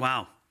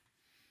 Wow.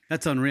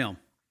 That's unreal.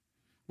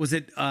 Was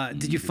it,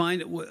 did you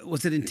find,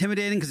 was it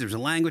intimidating because there's a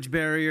language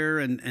barrier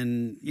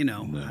and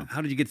No.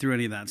 How did you get through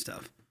any of that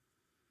stuff?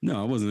 No,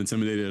 I wasn't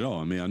intimidated at all.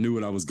 I mean, I knew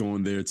what I was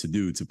going there to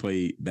do, to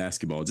play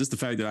basketball. Just the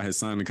fact that I had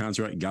signed the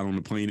contract, got on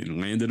the plane and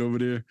landed over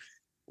there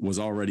was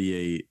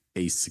already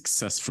a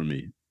success for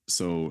me.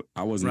 So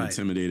I wasn't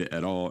intimidated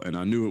at all. And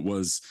I knew it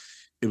was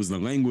the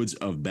language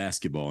of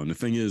basketball. And the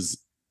thing is,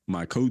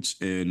 my coach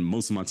and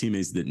most of my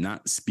teammates did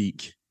not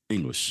speak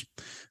English.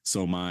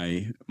 So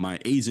my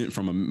agent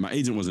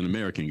was an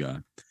American guy.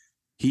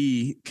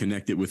 He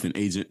connected with an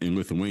agent in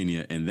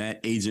Lithuania, and that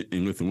agent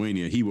in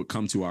Lithuania, he would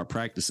come to our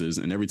practices,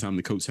 and every time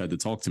the coach had to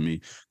talk to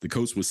me, the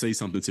coach would say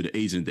something to the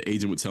agent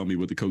would tell me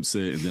what the coach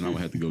said, and then I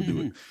would have to go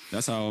do it.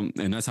 That's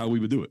how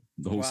we would do it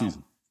the whole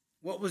season.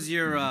 What was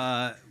your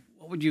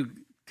what would you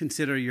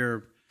consider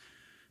your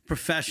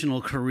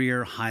professional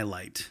career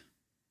highlight?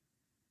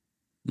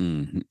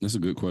 That's a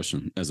good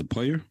question. As a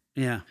player?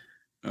 Yeah.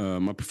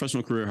 My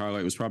professional career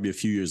highlight was probably a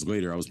few years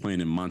later. I was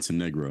playing in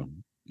Montenegro.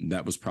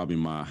 That was probably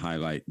my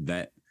highlight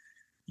that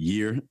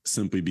year,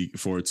 simply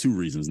for 2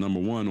 reasons. Number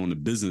one, on the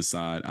business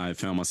side, I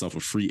found myself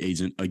a free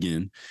agent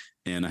again,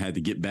 and I had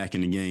to get back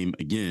in the game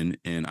again.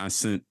 And I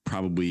sent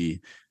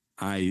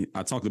I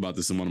talked about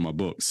this in one of my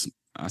books.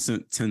 I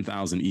sent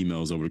 10,000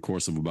 emails over the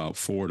course of about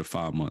 4 to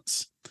 5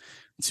 months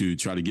to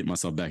try to get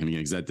myself back in the game.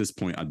 Because at this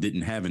point, I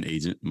didn't have an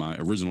agent. My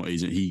original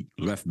agent, he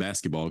left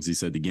basketball because he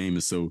said the game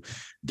is so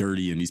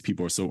dirty and these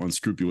people are so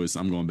unscrupulous.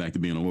 I'm going back to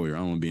being a lawyer. I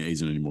don't want to be an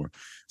agent anymore.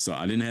 So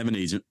I didn't have an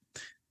agent,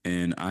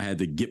 and I had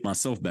to get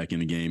myself back in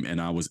the game,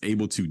 and I was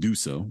able to do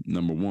so,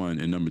 number one.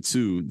 And number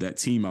two, that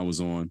team I was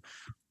on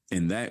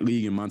in that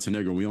league in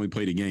Montenegro, we only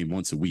played a game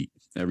once a week,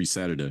 every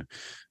Saturday.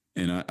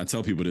 And I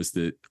tell people this,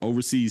 that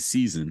overseas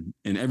season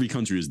in every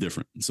country is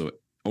different. So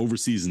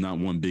overseas is not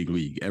one big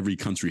league. Every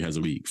country has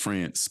a league.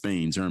 France,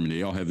 Spain, Germany,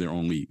 they all have their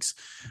own leagues.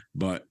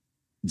 But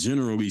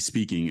generally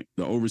speaking,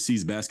 the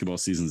overseas basketball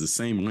season is the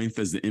same length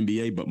as the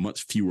NBA, but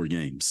much fewer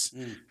games.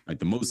 Like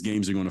the most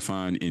games you're going to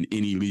find in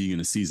any league in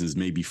a season is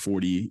maybe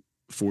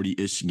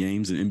 40-ish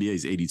games, and NBA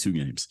is 82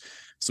 games.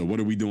 So what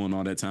are we doing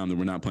all that time that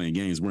we're not playing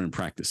games? We're in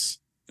practice.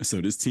 So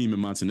this team in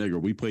Montenegro,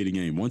 we played a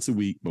game once a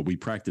week, but we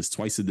practice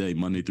twice a day,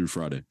 Monday through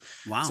Friday.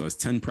 Wow. So it's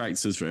 10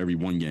 practices for every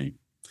 1 game.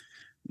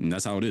 And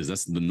that's how it is.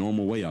 That's the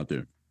normal way out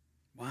there.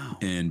 Wow.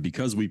 And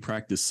because we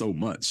practiced so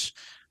much,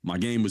 my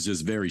game was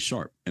just very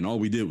sharp. And all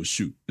we did was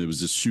shoot. It was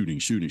just shooting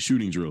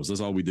drills.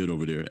 That's all we did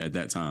over there at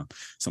that time.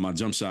 So my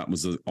jump shot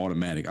was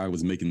automatic. I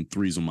was making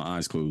threes with my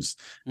eyes closed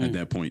at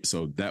that point.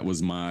 So that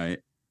was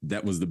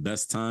the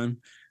best time,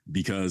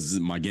 because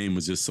my game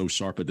was just so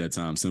sharp at that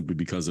time, simply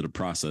because of the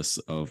process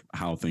of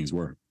how things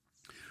were.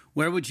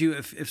 Where would you,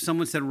 if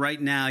someone said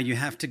right now you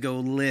have to go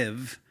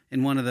live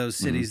in one of those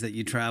cities that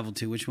you traveled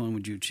to, which one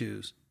would you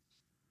choose?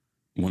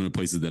 One of the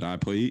places that I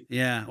played?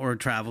 Yeah, or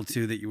traveled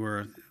to that you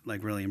were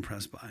like really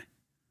impressed by.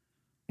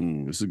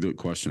 It's a good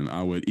question.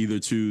 I would either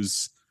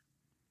choose,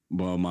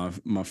 well,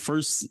 my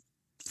first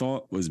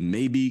thought was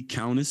maybe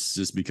Kaunas,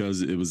 just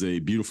because it was a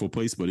beautiful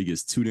place, but it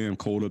gets too damn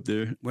cold up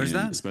there. Where's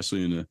that?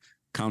 Especially in the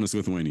Kaunas,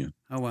 Lithuania.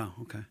 Oh, wow.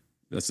 Okay.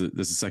 That's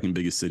the second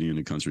biggest city in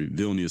the country.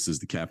 Vilnius is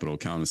the capital.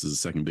 Kaunas is the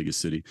second biggest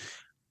city.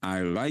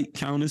 I like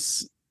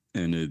Kaunas,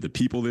 and the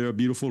people there are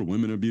beautiful. The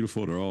women are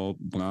beautiful. They're all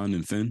blonde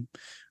and thin.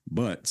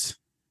 But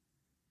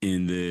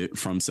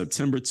from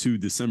September to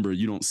December,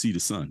 you don't see the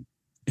sun.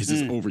 It's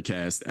just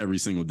overcast every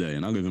single day.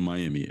 And I live in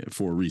Miami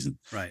for a reason.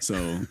 Right. So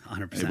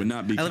 100%. It would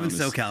not be I live in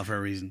Kaunas. SoCal for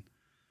a reason.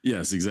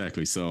 Yes,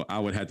 exactly. So I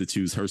would have to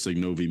choose Herceg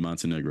Novi,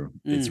 Montenegro.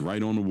 It's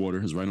right on the water.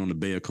 It's right on the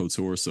Bay of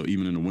Kotor. So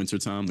even in the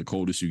wintertime, the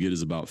coldest you get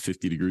is about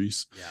 50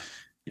 degrees.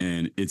 Yeah.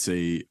 And it's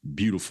a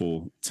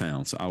beautiful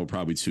town. So I would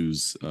probably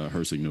choose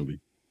Herceg Novi.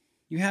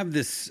 You have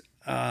this,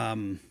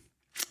 I'm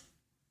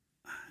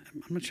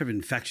not sure if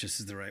infectious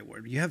is the right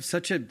word. You have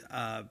such you've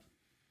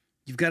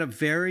got a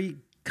very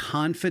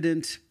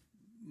confident,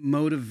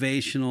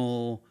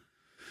 motivational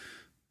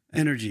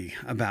energy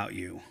about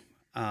you.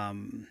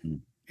 And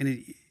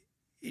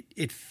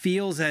it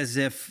feels as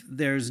if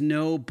there's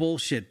no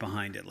bullshit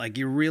behind it. Like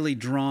you're really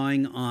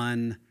drawing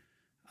on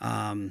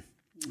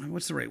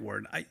what's the right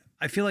word?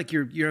 I feel like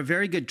you're a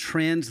very good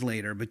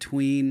translator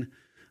between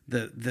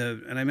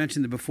the and I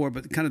mentioned it before,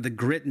 but kind of the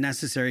grit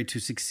necessary to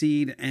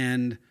succeed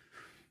and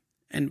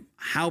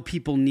how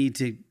people need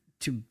to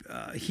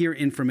hear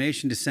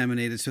information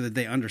disseminated so that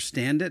they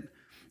understand it.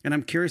 And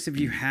I'm curious if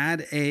you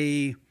had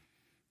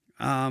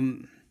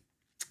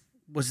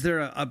was there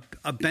a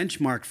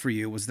benchmark for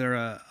you? Was there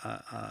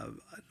a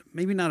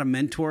maybe not a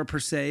mentor per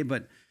se,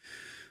 but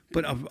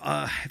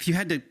if you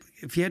had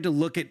to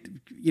look at,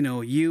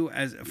 you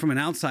as from an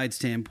outside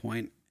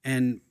standpoint,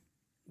 and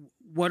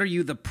what are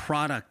you the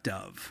product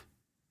of?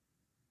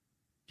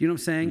 Do you know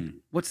what I'm saying?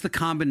 What's the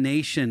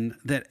combination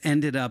that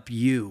ended up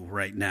you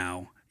right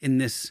now in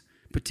this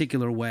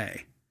particular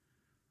way?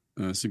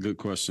 That's a good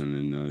question,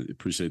 and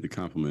appreciate the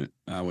compliment.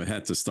 I would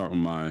have to start with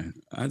my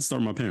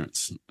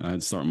parents. I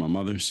had to start with my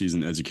mother. She's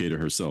an educator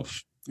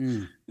herself.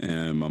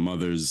 And my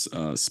mother's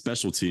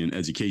specialty in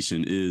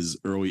education is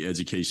early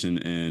education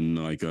and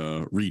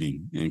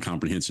reading and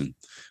comprehension.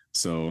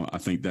 So I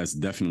think that's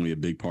definitely a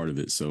big part of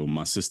it. So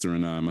my sister's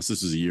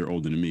a year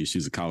older than me.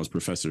 She's a college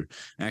professor,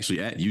 actually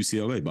at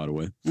UCLA, by the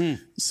way.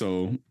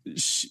 So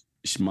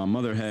my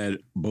mother had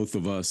both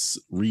of us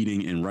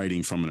reading and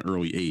writing from an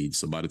early age.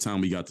 So by the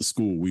time we got to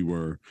school, we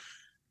were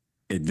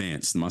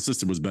advanced. My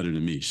sister was better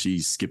than me. She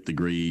skipped the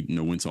grade,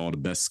 went to all the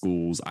best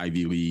schools,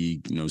 Ivy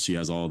League. She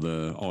has all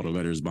the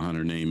letters behind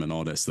her name and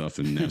all that stuff.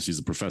 And now she's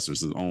a professor.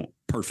 So all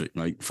perfect,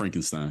 like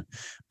Frankenstein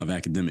of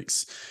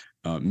academics.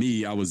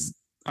 Me, I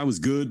was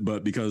good,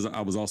 but because I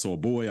was also a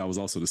boy, I was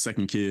also the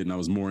second kid, and I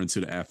was more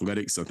into the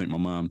athletics. I think my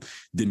mom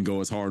didn't go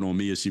as hard on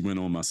me as she went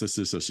on my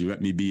sister, so she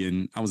let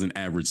me I was an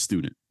average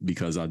student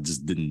because I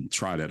just didn't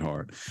try that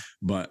hard.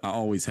 But I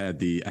always had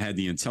the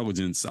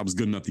intelligence. I was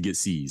good enough to get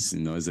C's.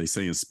 As they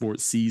say in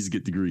sports, C's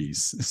get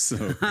degrees. So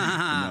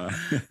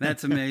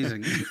that's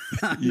amazing.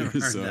 I've never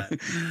heard that.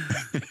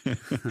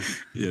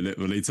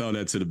 When they tell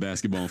that to the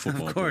basketball and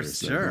football of course,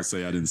 players, sure. I'll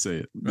say I didn't say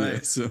it. Right. Yeah,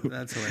 so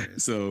that's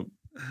hilarious. So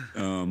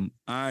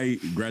I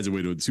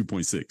graduated with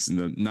 2.6,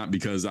 and not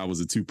because I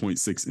was a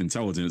 2.6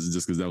 intelligence,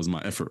 just because that was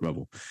my effort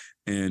level.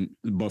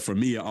 But for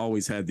me, I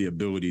always had the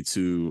ability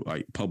to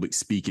public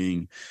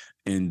speaking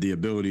and the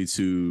ability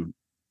to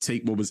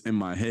take what was in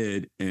my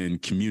head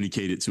and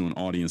communicate it to an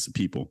audience of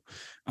people.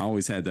 I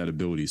always had that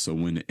ability. So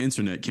when the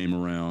internet came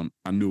around,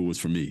 I knew it was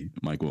for me,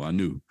 Michael. I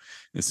knew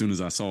as soon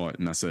as I saw it,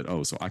 and I said,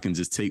 oh, so I can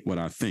just take what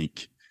I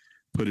think,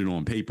 put it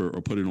on paper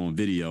or put it on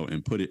video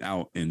and put it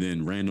out, and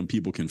then random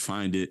people can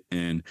find it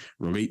and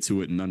relate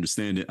to it and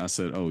understand it. I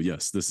said, oh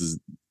yes, this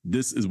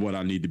is what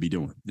I need to be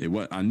doing.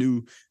 What I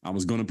knew I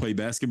was going to play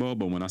basketball,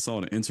 but when I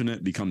saw the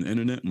internet become the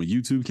internet, when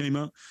YouTube came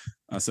out,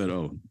 I said,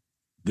 oh,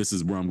 this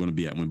is where I'm going to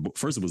be at. When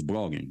first it was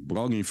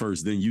blogging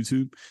first, then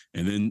YouTube,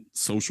 and then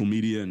social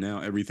media, and now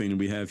everything that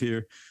we have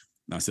here.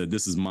 I said,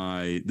 this is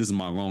my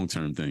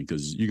long-term thing,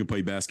 because you can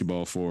play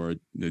basketball for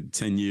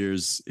 10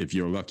 years if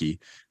you're lucky.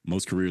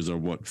 Most careers are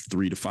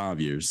 3 to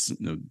 5 years,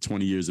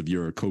 20 years if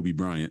you're a Kobe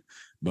Bryant.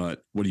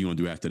 But what are you going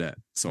to do after that?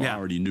 So I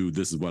already knew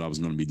this is what I was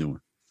going to be doing.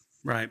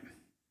 Right.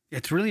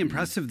 It's really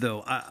impressive,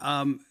 though.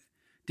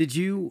 Did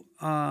you?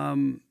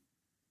 What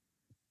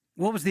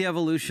was the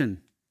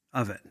evolution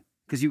of it?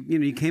 Because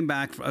you came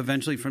back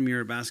eventually from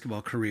your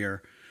basketball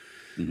career.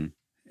 Mm-hmm.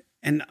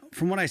 And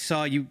from what I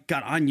saw, you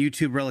got on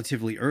YouTube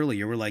relatively early.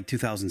 You were like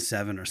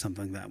 2007 or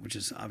something like that, which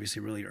is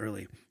obviously really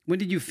early. When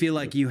did you feel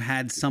like you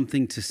had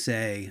something to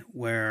say?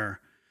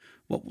 What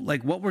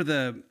were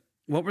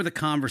the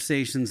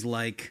conversations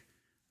like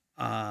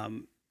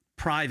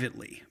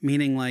privately?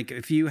 Meaning, like,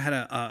 if you had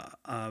a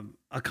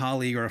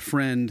colleague or a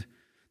friend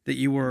that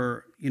you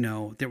were,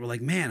 they were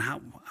like, man,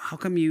 how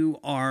come you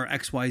are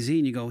XYZ?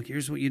 And you go,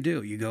 here's what you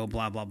do. You go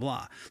blah blah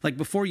blah. Like,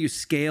 before you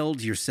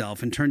scaled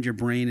yourself and turned your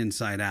brain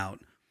inside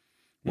out.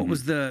 What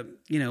was the,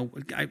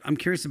 I'm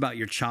curious about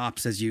your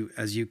chops as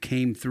you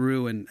came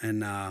through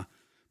and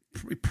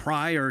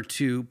prior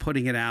to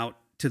putting it out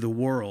to the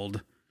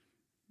world,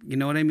 you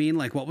know what I mean?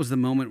 Like, what was the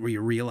moment where you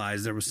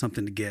realized there was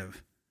something to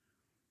give?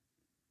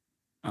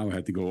 I would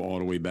have to go all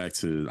the way back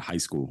to high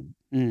school.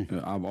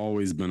 I've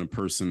always been a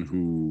person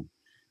who,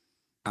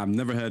 I've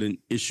never had an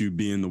issue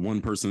being the one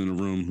person in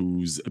the room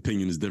whose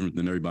opinion is different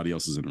than everybody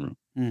else's in the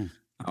room.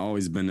 I've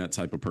always been that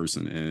type of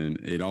person. And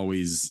it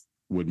always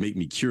would make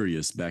me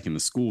curious back in the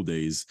school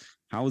days.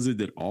 How is it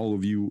that all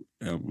of you,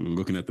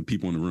 looking at the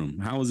people in the room,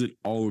 how is it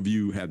all of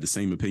you have the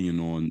same opinion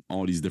on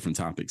all these different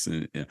topics?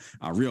 And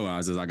I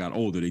realized as I got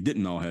older, they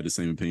didn't all have the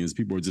same opinions.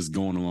 People were just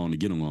going along to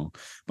get along.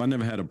 But I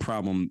never had a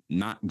problem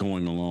not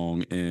going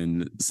along.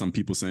 And some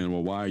people saying,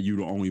 well, why are you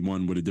the only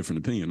one with a different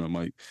opinion? I'm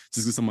like,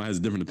 just because somebody has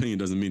a different opinion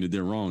doesn't mean that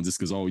they're wrong. Just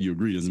because all you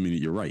agree doesn't mean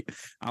that you're right.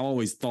 I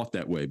always thought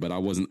that way, but I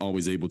wasn't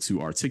always able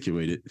to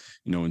articulate it,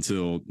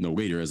 until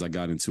later as I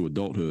got into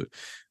adulthood.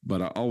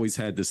 But I always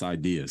had this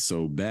idea.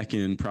 So back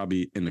in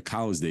probably in the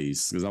college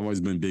days, because I've always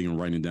been big in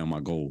writing down my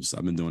goals.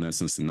 I've been doing that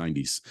since the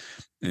 90s.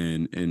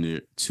 And in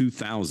the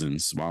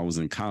 2000s, while I was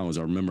in college,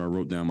 I remember I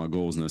wrote down my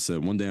goals and I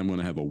said, one day I'm going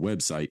to have a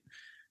website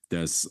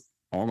that's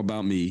all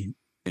about me.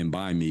 and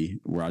by me,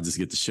 where I just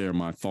get to share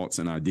my thoughts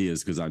and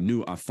ideas, because I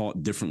knew I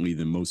thought differently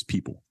than most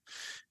people.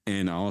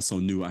 And I also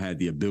knew I had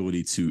the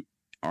ability to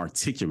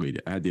articulate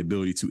it. I had the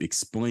ability to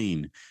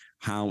explain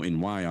how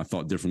and why I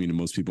thought differently than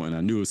most people. And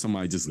I knew if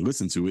somebody just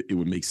listened to it, it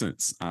would make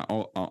sense. I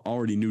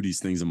already knew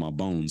these things in my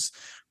bones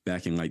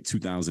back in like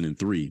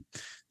 2003.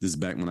 This is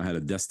back when I had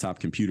a desktop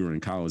computer in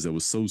college that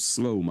was so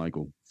slow,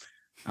 Michael.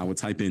 I would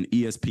type in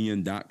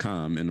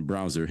ESPN.com in the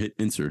browser, hit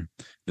enter,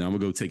 then I would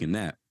go take a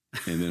nap.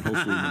 And then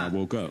hopefully when I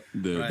woke up,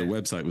 the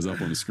website was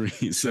up on the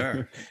screen. So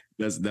sure.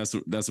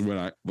 That's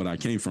what I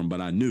came from.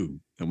 But I knew,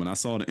 and when I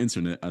saw the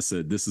internet, I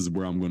said, this is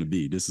where I'm going to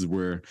be. This is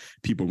where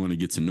people are going to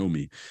get to know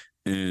me.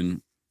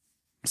 And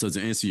so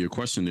to answer your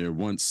question there,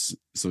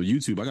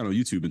 YouTube, I got on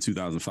YouTube in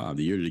 2005,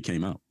 the year that it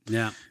came out.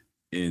 Yeah.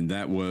 And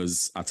that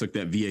was, I took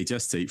that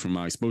VHS tape from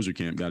my exposure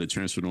camp, got it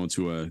transferred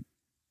onto a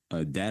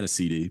data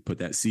CD, put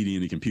that CD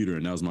in the computer,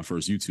 and that was my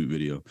first YouTube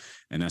video.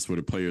 And that's where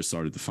the players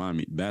started to find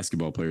me.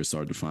 Basketball players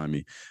started to find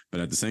me.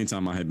 But at the same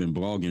time, I had been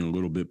blogging a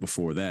little bit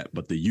before that,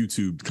 but the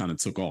YouTube kind of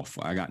took off.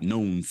 I got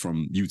known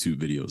from YouTube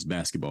videos,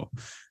 basketball.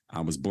 I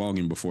was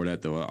blogging before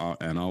that, though,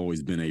 and I've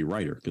always been a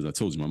writer, because I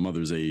told you my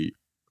mother's a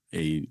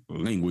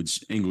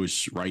language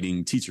English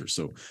writing teacher.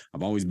 So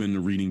I've always been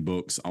into reading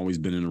books, always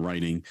been into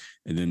writing.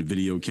 And then the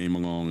video came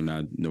along, and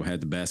I had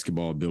the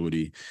basketball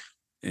ability.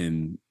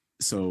 And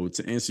so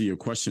to answer your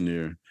question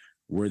there,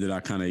 where did I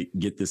kind of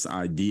get this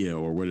idea,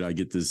 or where did I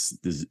get this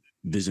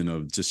vision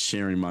of just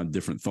sharing my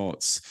different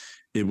thoughts?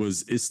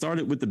 It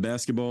started with the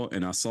basketball,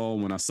 and I saw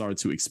when I started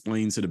to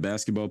explain to the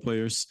basketball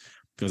players,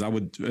 because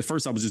at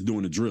first I was just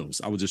doing the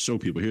drills. I would just show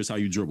people, here's how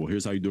you dribble,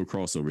 here's how you do a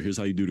crossover, here's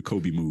how you do the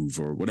Kobe move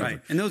or whatever.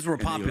 Right. And those were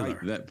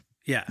popular.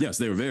 Yeah. Yes,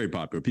 they were very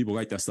popular. People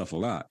like that stuff a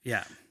lot.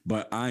 Yeah.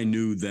 But I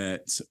knew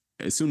that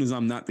as soon as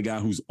I'm not the guy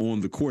who's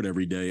on the court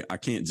every day, I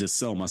can't just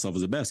sell myself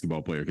as a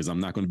basketball player, because I'm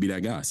not going to be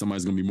that guy.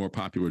 Somebody's going to be more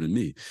popular than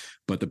me.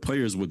 But the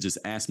players would just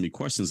ask me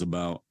questions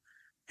about,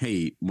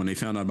 hey, when they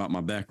found out about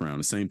my background,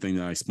 the same thing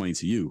that I explained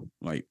to you,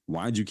 like,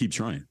 why'd you keep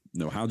trying?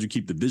 How'd you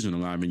keep the vision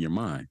alive in your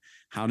mind?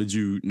 How did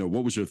you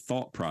what was your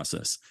thought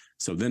process?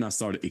 So then I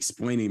started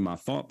explaining my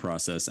thought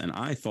process, and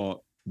I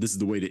thought this is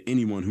the way that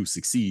anyone who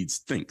succeeds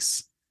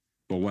thinks.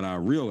 But what I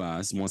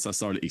realized once I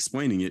started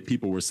explaining it,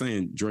 people were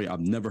saying, Dre,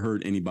 I've never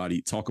heard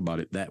anybody talk about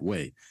it that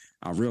way.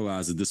 I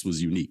realized that this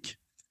was unique.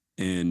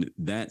 And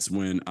that's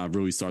when I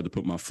really started to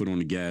put my foot on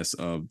the gas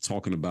of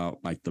talking about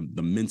like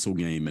the mental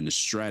game and the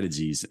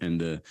strategies and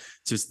the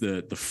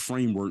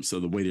frameworks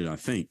of the way that I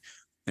think.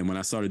 And when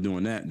I started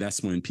doing that,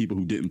 that's when people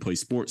who didn't play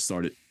sports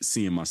started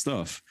seeing my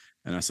stuff.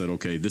 And I said,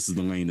 okay, this is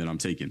the lane that I'm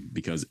taking,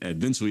 because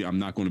eventually I'm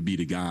not going to be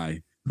the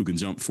guy who can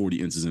jump 40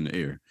 inches in the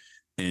air.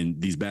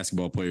 And these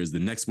basketball players, the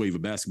next wave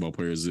of basketball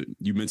players,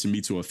 you mentioned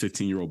me to a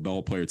 15-year-old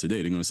ball player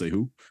today, they're going to say,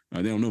 who?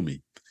 They don't know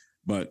me.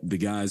 But the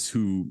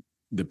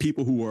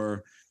people who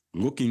are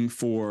looking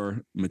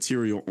for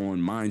material on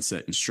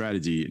mindset and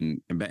strategy,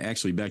 and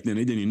actually back then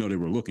they didn't even know they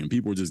were looking.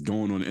 People were just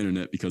going on the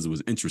internet because it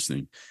was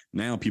interesting.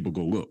 Now people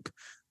go look.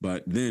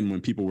 But then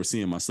when people were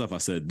seeing my stuff, I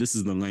said, this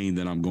is the lane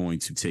that I'm going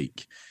to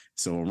take.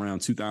 So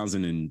around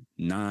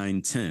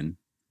 2009, 10,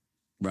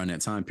 around that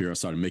time period, I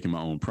started making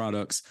my own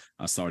products.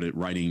 I started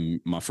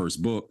writing my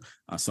first book.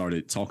 I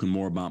started talking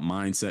more about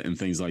mindset and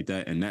things like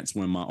that. And that's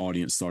when my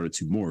audience started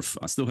to morph.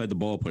 I still had the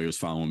ball players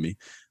following me,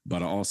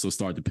 but I also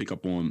started to pick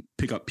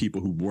up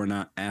people who were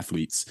not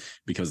athletes,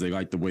 because they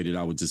liked the way that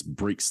I would just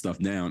break stuff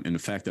down. And the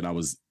fact that I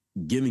was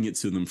giving it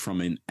to them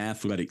from an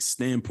athletic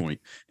standpoint,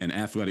 an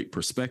athletic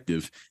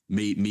perspective,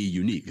 made me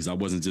unique, because I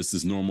wasn't just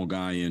this normal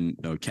guy in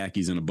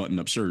khakis and a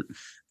button-up shirt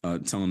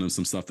telling them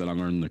some stuff that I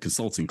learned in the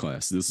consulting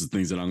class. This is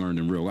things that I learned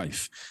in real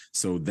life.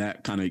 So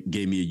that kind of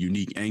gave me a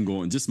unique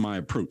angle, and just my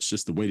approach,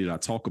 just the way that I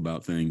talk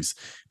about things.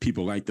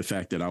 People like the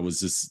fact that I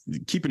was just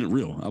keeping it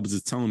real. I was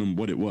just telling them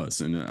what it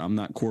was. And I'm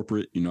not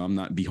corporate, I'm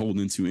not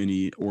beholden to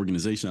any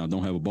organization. I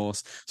don't have a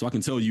boss. So I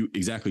can tell you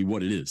exactly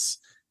what it is.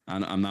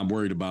 I'm not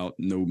worried about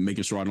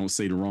making sure I don't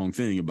say the wrong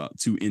thing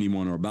to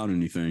anyone or about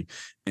anything.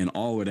 And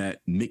all of that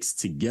mixed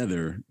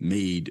together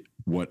made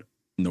what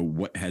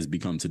has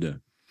become today.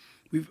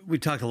 We've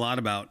talked a lot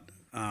about,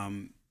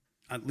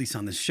 at least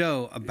on this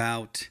show,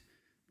 about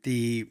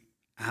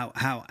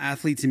how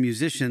athletes and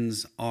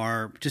musicians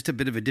are just a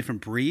bit of a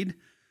different breed,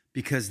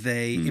 because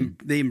they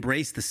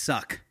embrace the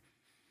suck.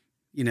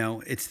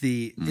 This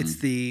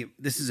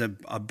is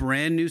a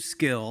brand new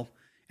skill,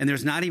 and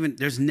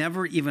there's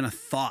never even a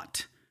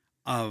thought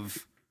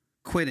of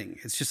quitting.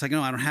 It's just like,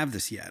 no, I don't have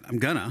this yet. I'm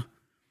gonna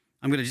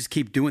just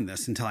keep doing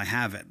this until I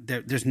have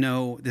it. There's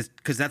no,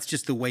 because that's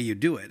just the way you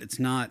do it. It's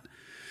not,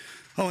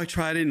 oh, I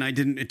tried it and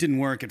it didn't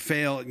work. It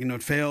failed.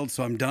 It failed.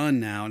 So I'm done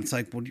now. And it's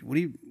like, what are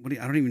you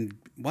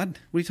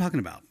talking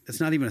about? It's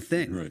not even a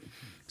thing. Right.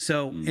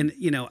 So, and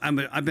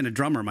I've been a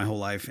drummer my whole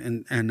life,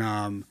 and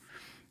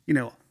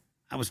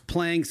I was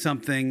playing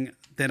something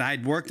that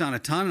I'd worked on a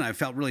ton, and I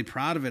felt really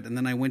proud of it. And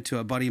then I went to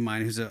a buddy of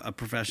mine who's a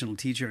professional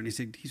teacher, and he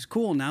said, he's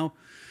cool now.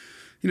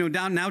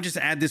 Now just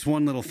add this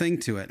one little thing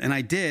to it. And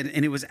I did.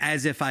 And it was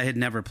as if I had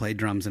never played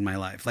drums in my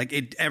life.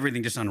 Like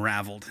everything just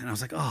unraveled. And I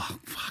was like, oh,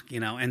 fuck,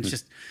 and it's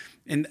just,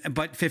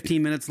 But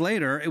 15 minutes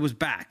later, it was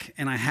back,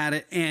 and I had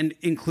it, and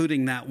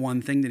including that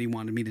one thing that he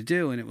wanted me to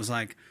do, and it was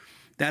like,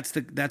 that's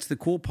the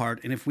cool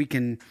part. And if we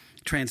can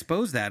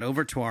transpose that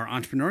over to our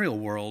entrepreneurial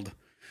world,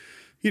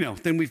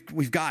 then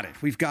we've got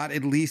it. We've got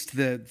at least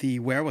the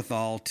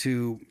wherewithal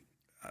to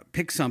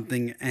pick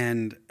something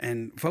and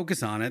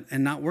focus on it,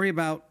 and not worry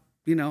about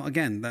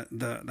again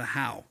the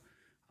how.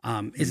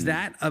 Is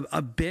that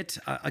a bit?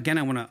 Again,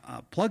 I want to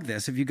plug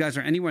this. If you guys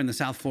are anywhere in the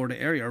South Florida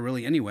area, or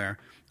really anywhere,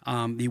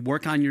 the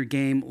Work on Your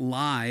Game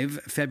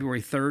live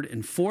February 3rd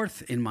and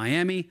 4th in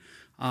Miami,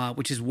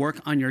 which is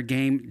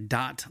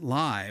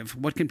workonyourgame.live.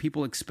 What can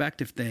people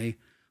expect if they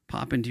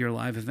pop into your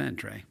live event,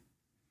 Dre?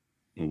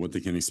 Well, what they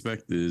can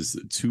expect is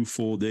 2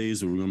 full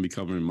days where we're going to be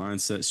covering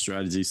mindset,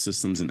 strategy,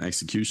 systems, and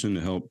execution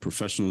to help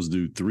professionals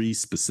do 3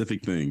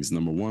 specific things.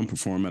 Number 1,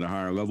 perform at a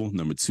higher level.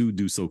 Number 2,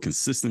 do so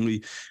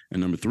consistently. And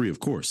number 3,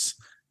 of course,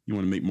 you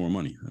want to make more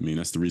money. I mean,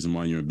 that's the reason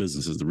why you're in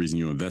business. Is the reason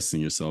you invest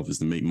in yourself is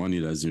to make money.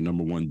 That's your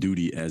number 1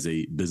 duty as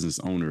a business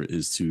owner,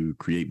 is to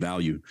create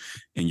value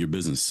in your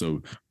business.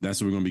 So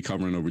that's what we're going to be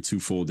covering over 2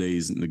 full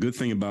days. And the good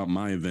thing about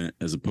my event,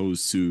 as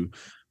opposed to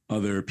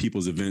other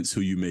people's events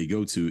who you may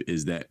go to,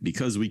 is that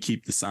because we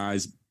keep the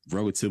size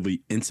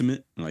relatively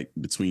intimate, like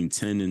between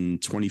 10 and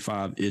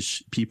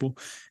 25-ish people,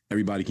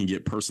 everybody can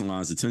get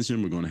personalized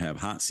attention. We're going to have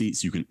hot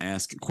seats. You can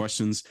ask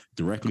questions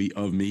directly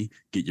of me,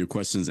 get your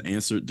questions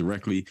answered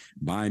directly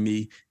by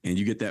me, and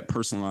you get that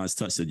personalized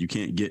touch that you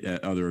can't get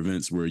at other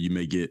events where you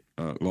may get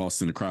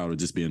lost in the crowd or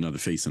just be another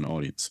face in the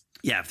audience.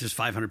 Yeah, if there's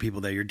 500 people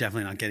there, you're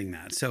definitely not getting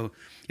that. So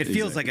it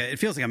feels like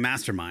a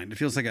mastermind. It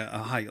feels like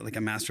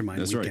a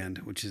mastermind That's weekend,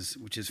 right. which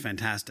is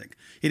fantastic.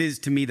 It is,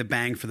 to me, the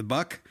bang for the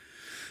buck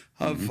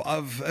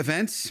of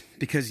events,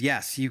 because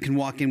yes, you can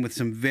walk in with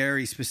some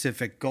very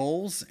specific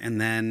goals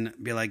and then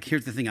be like,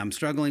 here's the thing I'm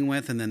struggling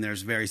with, and then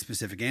there's very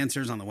specific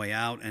answers on the way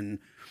out, and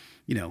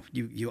you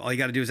all you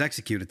got to do is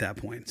execute at that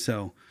point.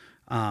 So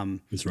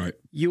that's right.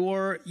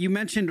 You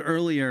mentioned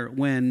earlier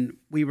when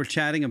we were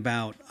chatting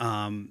about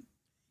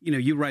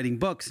you writing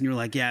books, and you're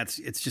like, yeah,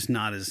 it's just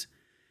not as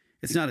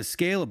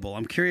scalable.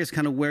 I'm curious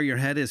kind of where your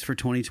head is for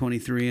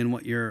 2023 and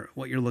what you're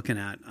looking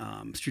at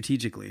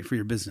strategically for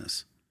your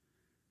business.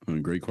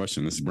 Great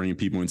question. This is bringing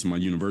people into my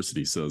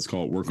university. So it's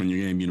called Work on Your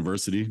Game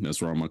University. That's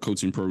where all my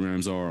coaching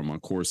programs are, my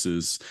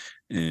courses.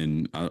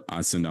 And I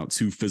send out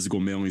 2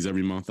 physical mailings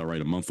every month. I write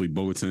a monthly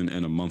bulletin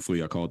and a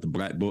monthly, I call it the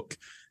Black Book.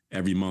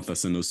 Every month I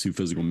send those 2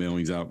 physical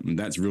mailings out. And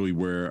that's really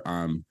where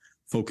I'm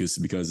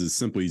focused, because it's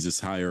simply just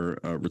higher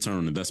return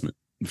on investment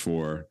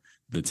for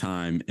the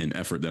time and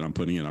effort that I'm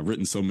putting in. I've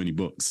written so many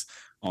books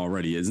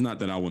already. It's not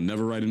that I will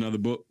never write another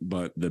book,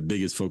 but the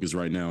biggest focus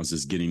right now is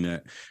just getting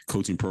that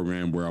coaching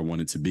program where I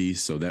want it to be.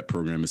 So that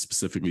program is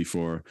specifically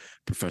for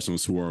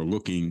professionals who are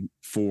looking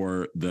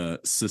for the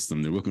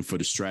system. They're looking for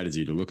the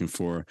strategy. They're looking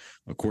for,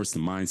 of course, the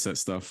mindset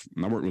stuff.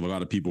 And I work with a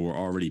lot of people who are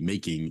already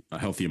making a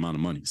healthy amount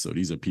of money. So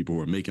these are people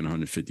who are making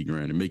 150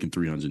 grand and making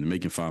 300 and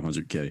making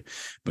 500K,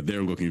 but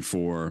they're looking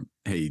for,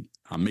 hey,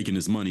 I'm making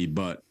this money,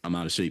 but I'm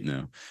out of shape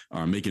now. Or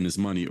I'm making this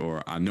money,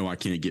 or I know I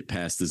can't get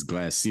past this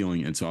glass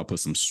ceiling until I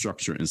put some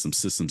structure and some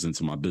systems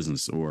into my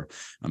business. Or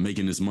I'm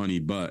making this money,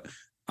 but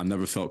I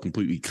never felt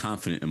completely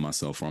confident in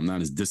myself, or I'm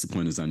not as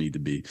disciplined as I need to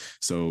be.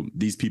 So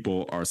these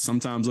people are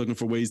sometimes looking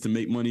for ways to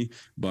make money,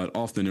 but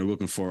often they're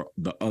looking for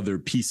the other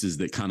pieces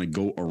that kind of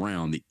go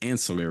around, the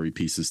ancillary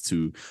pieces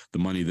to the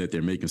money that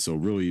they're making. So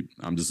really,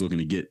 I'm just looking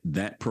to get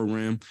that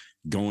program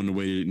going the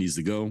way that it needs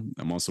to go.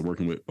 I'm also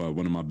working with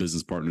one of my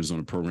business partners on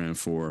a program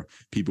for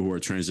people who are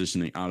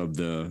transitioning out of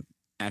the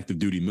active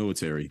duty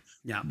military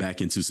back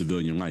into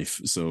civilian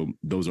life. So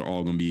those are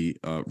all going to be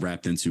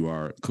wrapped into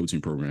our coaching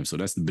program. So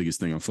that's the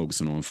biggest thing I'm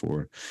focusing on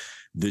for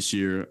this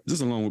year,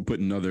 just along with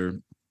putting other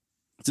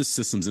just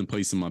systems in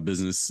place in my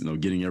business,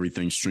 getting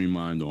everything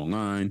streamlined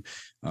online,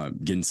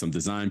 getting some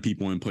design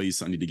people in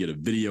place. I need to get a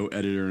video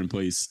editor in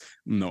place,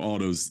 all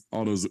those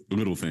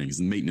little things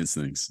and maintenance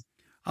things.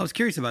 I was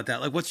curious about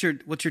that. Like, what's your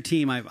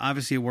team? I've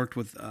obviously worked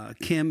with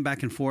Kim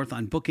back and forth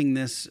on booking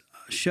this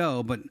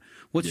show, but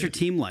what's your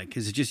team like?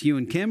 Is it just you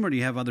and Kim, or do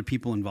you have other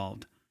people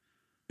involved?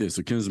 Yeah,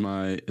 so Kim's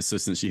my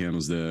assistant. She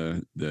handles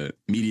the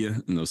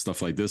media and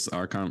stuff like this,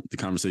 the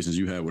conversations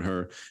you had with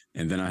her.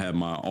 And then I have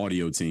my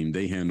audio team.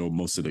 They handle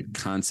most of the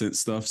content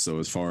stuff. So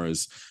as far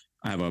as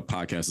I have a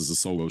podcast as a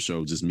solo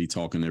show, just me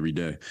talking every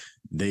day.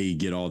 They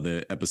get all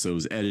the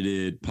episodes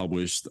edited,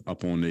 published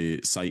up on the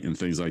site and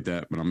things like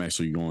that. But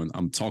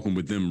I'm talking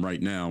with them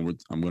right now.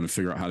 I'm going to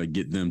figure out how to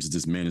get them to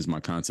just manage my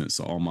content.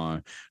 So all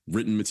my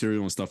written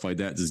material and stuff like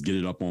that, just get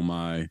it up on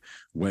my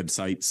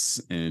websites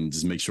and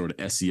just make sure the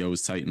SEO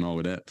is tight and all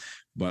of that.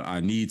 But I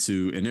need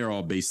to, and they're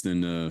all based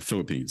in the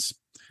Philippines.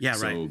 Yeah,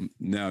 so right.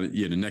 Now,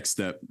 the next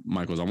step,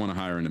 Michael, is I want to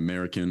hire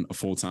a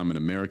full-time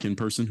American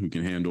person who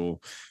can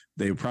handle.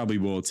 They probably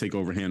will take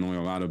over handling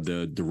a lot of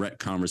the direct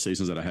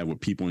conversations that I have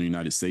with people in the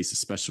United States,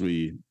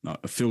 especially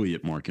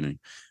affiliate marketing.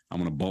 I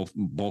want to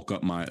bulk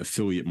up my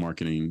affiliate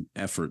marketing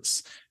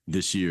efforts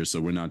this year. So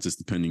we're not just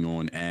depending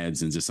on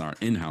ads and just our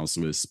in-house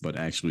lists, but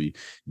actually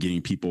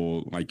getting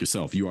people like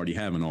yourself. You already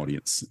have an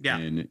audience,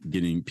 and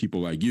getting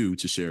people like you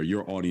to share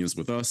your audience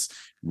with us.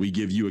 We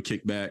give you a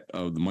kickback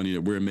of the money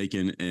that we're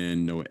making,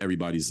 and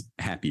everybody's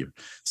happier.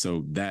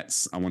 So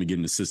I want to get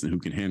an assistant who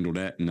can handle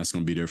that, and that's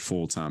going to be their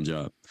full-time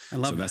job. I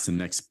love that. That's the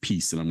next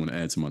piece that I'm going to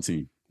add to my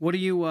team. What do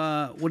you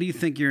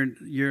think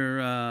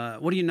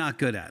what are you not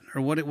good at,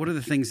 or what are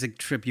the things that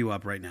trip you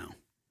up right now?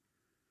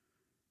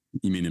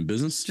 You mean in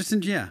business? Just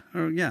in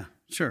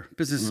sure.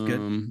 Business is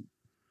good.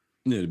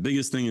 Yeah, the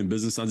biggest thing in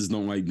business, I just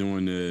don't like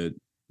doing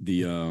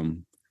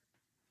the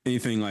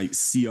anything like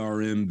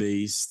CRM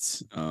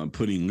based,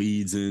 putting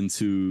leads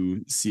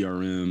into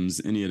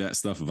CRMs, any of that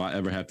stuff. If I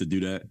ever have to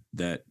do that,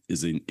 that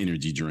is an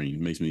energy drain.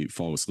 It makes me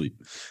fall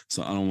asleep.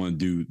 So I don't want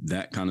to do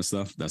that kind of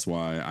stuff. That's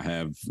why I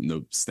have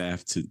no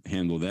staff to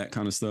handle that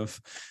kind of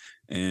stuff.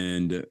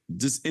 And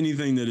just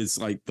anything that is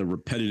like the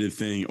repetitive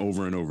thing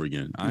over and over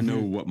again. I know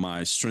what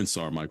my strengths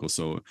are, Michael.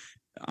 So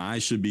I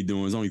should be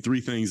doing, there's only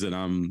three things that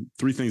I'm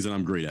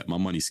great at. My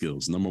money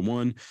skills. Number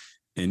one,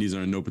 and these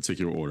are in no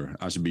particular order.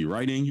 I should be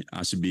writing.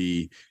 I should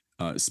be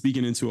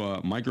speaking into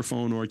a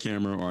microphone or a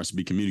camera, or I should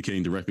be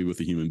communicating directly with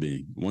a human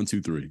being. 1,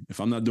 2, 3.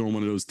 If I'm not doing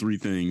one of those three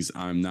things,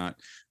 I'm not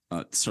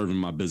serving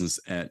my business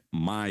at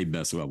my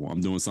best level.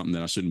 I'm doing something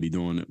that I shouldn't be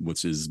doing,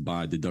 which is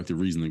by deductive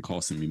reasoning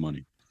costing me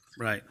money.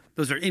 Right.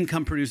 Those are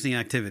income producing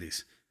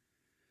activities.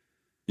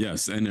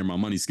 Yes. And they're my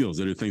money skills.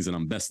 They're the things that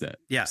I'm best at.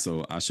 Yeah.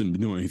 So I shouldn't be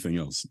doing anything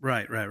else.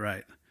 Right.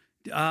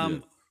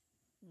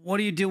 What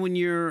do you do when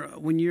you're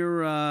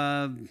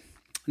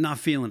not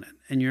feeling it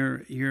and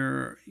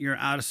you're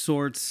out of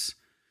sorts,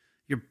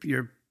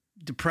 you're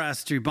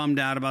depressed, or you're bummed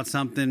out about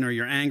something, or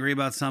you're angry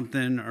about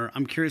something, or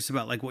I'm curious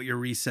about like what your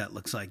reset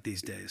looks like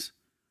these days?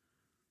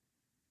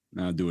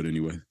 I'll do it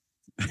anyway.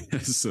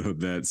 So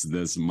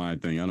that's my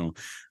thing. I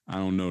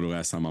don't know the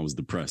last time I was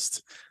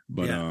depressed,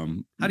 but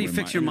how do you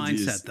fix your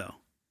mindset though?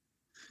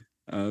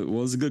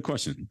 Well, it's a good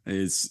question.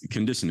 It's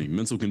conditioning,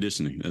 mental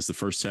conditioning. That's the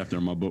first chapter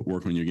of my book,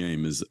 Work on Your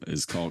Game,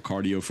 is called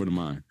Cardio for the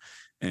Mind.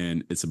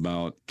 And it's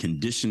about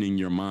conditioning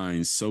your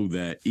mind so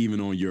that even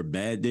on your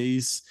bad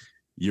days,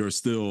 you're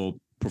still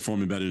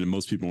performing better than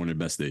most people on their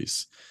best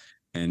days.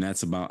 And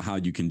that's about how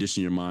you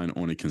condition your mind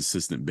on a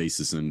consistent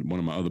basis. And one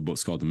of my other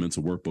books called The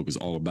Mental Workbook is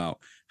all about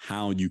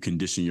how you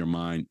condition your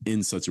mind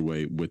in such a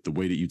way, with the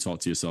way that you talk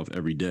to yourself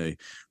every day.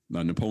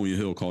 Napoleon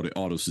Hill called it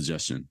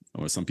auto-suggestion,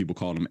 or some people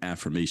call them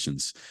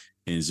affirmations.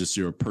 And it's just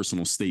your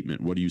personal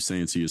statement. What are you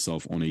saying to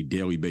yourself on a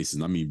daily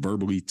basis? I mean,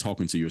 verbally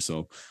talking to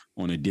yourself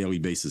on a daily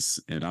basis.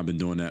 And I've been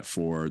doing that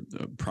for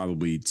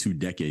probably 2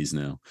 decades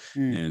now.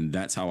 And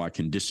that's how I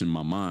condition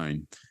my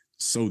mind.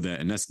 So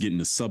and that's getting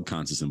the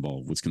subconscious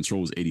involved, which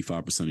controls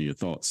 85% of your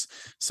thoughts.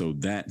 So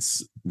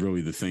that's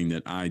really the thing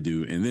that I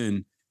do. And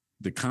then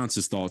the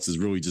conscious thoughts is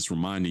really just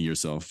reminding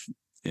yourself.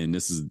 And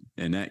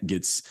that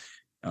gets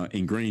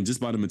ingrained just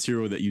by the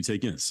material that you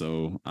take in.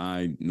 So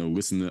I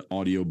listen to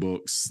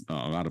audiobooks,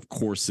 a lot of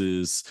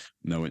courses,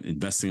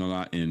 investing a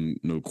lot in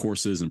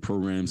courses and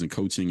programs and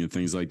coaching and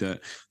things like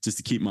that, just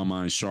to keep my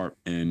mind sharp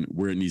and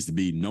where it needs to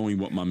be, knowing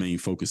what my main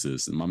focus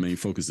is. And my main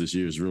focus this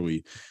year is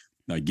really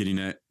getting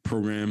that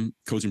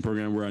coaching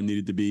program where I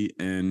needed to be,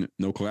 and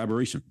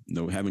collaboration,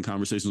 having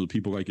conversations with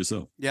people like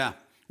yourself. Yeah.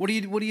 What are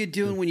you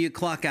doing when you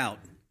clock out?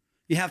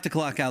 You have to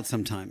clock out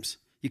sometimes.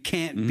 You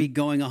can't be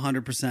going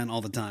 100%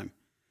 all the time.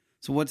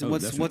 So what's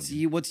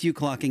you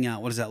clocking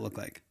out? What does that look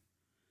like?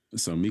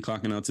 So me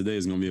clocking out today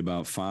is going to be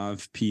about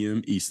 5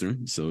 p.m.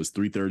 Eastern. So it's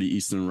 3:30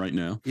 Eastern right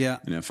now. Yeah.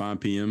 And at 5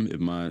 p.m., if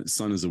my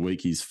son is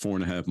awake, he's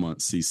 4.5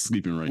 months. He's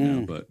sleeping right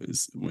now. But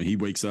when he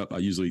wakes up,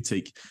 I've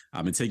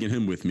been taking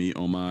him with me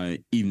on my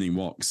evening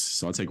walks.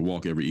 So I take a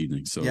walk every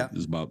evening. So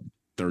it's about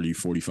 30,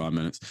 45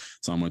 minutes.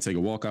 So I'm going to take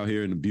a walk out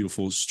here in the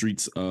beautiful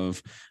streets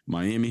of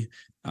Miami.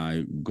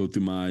 I go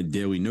through my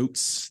daily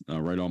notes,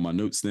 write all my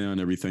notes down,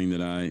 everything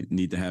that I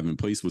need to have in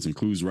place, which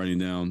includes writing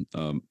down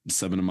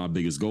 7 of my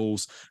biggest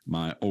goals,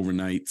 my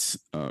overnight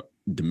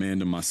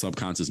demand of my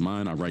subconscious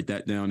mind. I write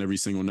that down every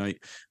single night.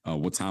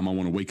 What time I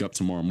want to wake up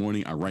tomorrow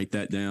morning, I write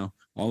that down.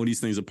 All of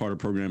these things are part of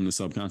programming the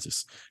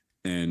subconscious.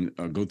 And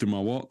go through my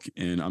walk,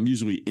 and I'm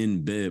usually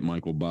in bed,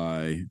 Michael,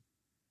 by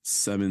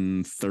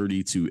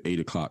 7:30 to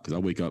 8 o'clock, because I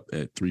wake up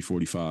at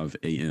 3:45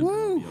 a.m.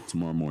 I'll be up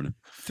tomorrow morning.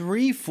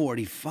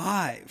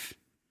 3:45.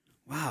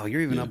 Wow,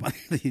 you're even up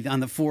on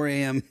the 4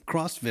 a.m.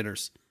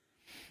 CrossFitters.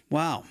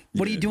 Wow.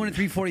 What are you doing at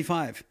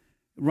 3:45?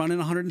 Running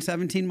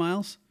 117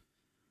 miles?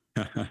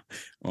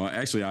 Well,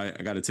 actually, I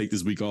got to take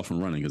this week off from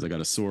running because I got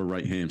a sore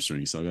right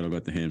hamstring. So I got to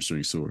let the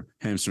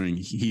hamstring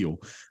heel.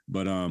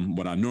 But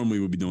what I normally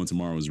would be doing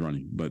tomorrow is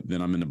running. But then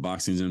I'm in the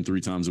boxing gym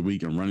 3 times a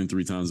week. I'm running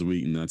 3 times a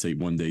week, and I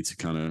take one day to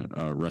kind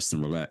of rest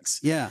and relax.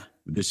 Yeah.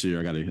 This year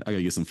I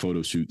gotta get some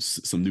photo shoots,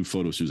 some new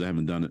photo shoots. I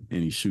haven't done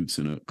any shoots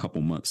in a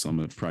couple months, so I'm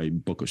gonna probably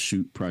book a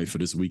shoot probably for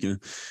this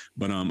weekend.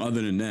 But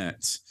other than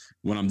that,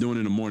 what I'm doing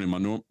in the morning, my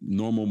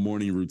normal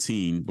morning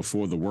routine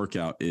before the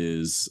workout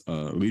is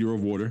a liter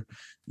of water.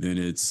 Then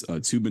it's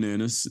 2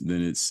 bananas.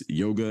 Then it's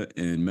yoga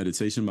and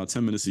meditation, about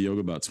 10 minutes of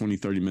yoga, about 20,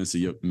 30 minutes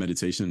of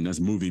meditation. And that's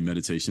moving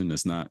meditation.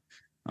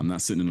 I'm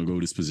not sitting in a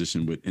lotus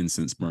position with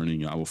incense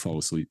burning. I will fall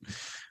asleep.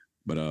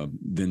 But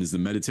then there's the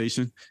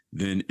meditation.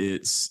 Then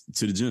it's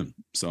to the gym.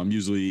 So I'm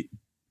usually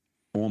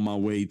on my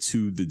way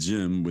to the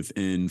gym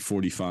within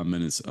 45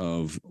 minutes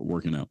of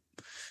working out.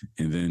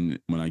 And then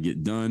when I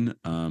get done,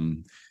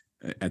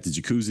 at the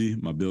jacuzzi,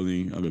 my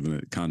building, I live in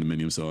a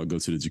condominium, so I'll go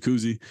to the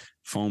jacuzzi,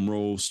 foam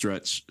roll,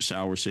 stretch,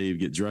 shower, shave,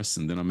 get dressed,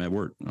 and then I'm at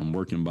work. I'm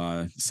working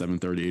by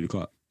 7:30, 8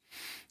 o'clock.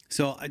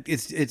 So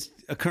it's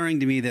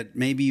occurring to me that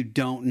maybe you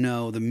don't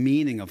know the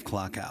meaning of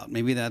clock out.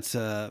 Maybe that's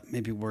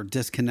maybe we're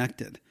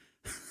disconnected.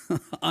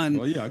 I'm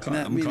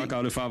clock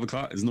out at 5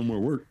 o'clock. There's no more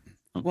work.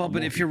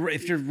 But if you're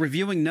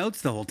reviewing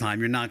notes the whole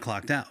time, you're not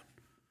clocked out.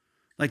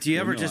 Like, do you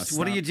ever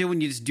what do you do when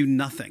you just do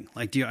nothing?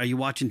 Like, are you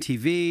watching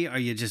TV? Are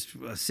you just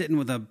sitting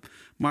with a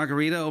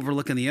margarita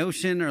overlooking the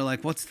ocean? Or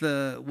like, what's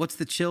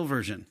the chill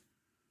version?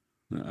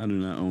 I do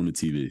not own a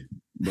TV,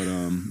 but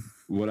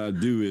what I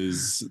do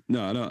is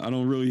I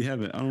don't really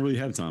have it. I don't really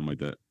have time like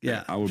that.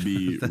 Yeah, I would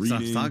be that's reading.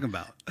 what I was talking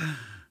about.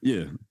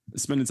 Yeah,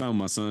 spending time with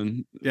my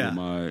son, with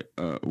my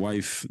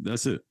wife.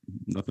 That's it.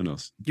 Nothing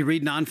else. You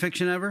read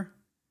nonfiction ever?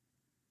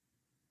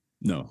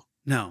 No.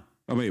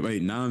 Oh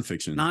wait,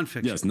 nonfiction.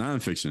 Nonfiction. Yes,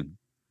 nonfiction.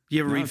 You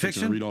ever read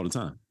fiction? I read all the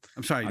time.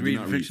 I'm sorry, I do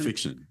not read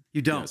fiction.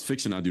 You don't? Yes,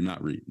 fiction I do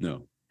not read.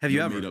 No. Have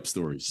you ever? Made up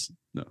stories.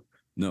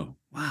 No.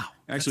 Wow.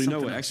 Actually,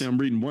 no. Actually, I'm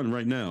reading one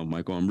right now,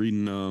 Michael. I'm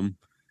reading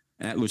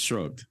Atlas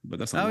Shrugged, but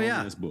that's a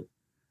long-ass book.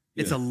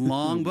 It's a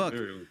long book.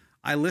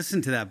 I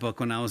listened to that book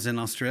when I was in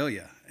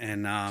Australia,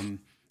 and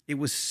it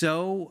was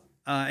so.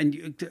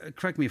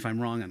 Correct me if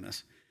I'm wrong on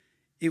this.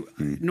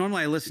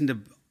 Normally, I listen to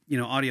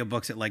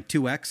audiobooks at like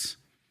 2x,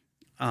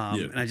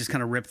 and I just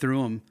kind of rip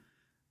through them.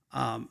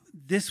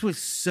 This was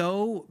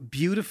so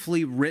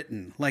beautifully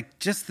written. Like,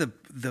 just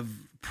the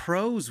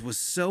prose was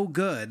so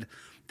good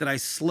that I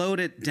slowed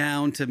it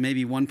down to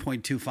maybe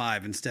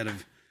 1.25 instead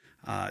of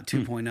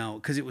 2.0,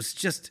 because it was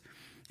just.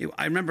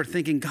 I remember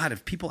thinking, God,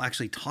 if people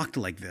actually talked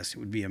like this, it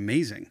would be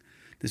amazing.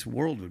 This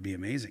world would be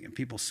amazing if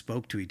people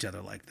spoke to each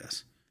other like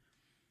this.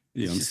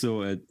 Yeah,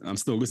 I'm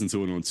still listening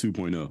to it on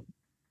 2.0.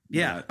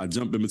 Yeah, I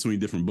jump in between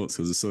different books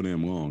because it's so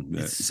damn long.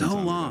 It's so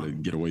long. I gotta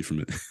get away from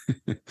it.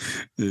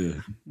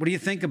 Yeah. What do you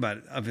think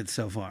of it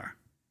so far?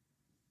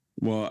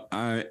 Well,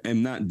 I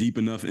am not deep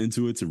enough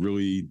into it to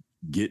really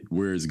get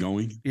where it's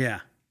going. Yeah.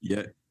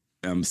 Yet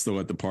I'm still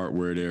at the part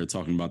where they're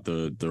talking about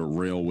the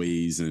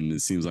railways, and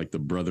it seems like the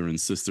brother and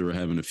sister are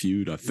having a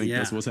feud. I think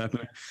that's what's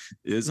happening.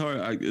 It's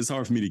hard. It's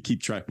hard for me to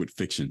keep track with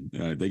fiction.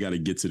 They got to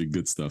get to the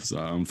good stuff, so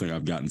I don't think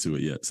I've gotten to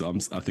it yet. So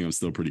I think I'm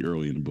still pretty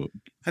early in the book.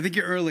 I think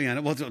you're early on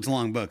it. Well, it's a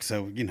long book,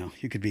 so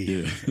you could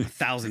be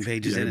 1,000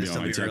 pages in and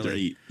still be chapter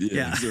early. 8.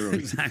 Yeah,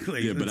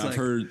 exactly. Yeah, but I've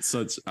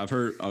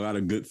heard a lot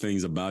of good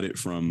things about it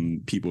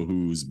from people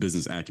whose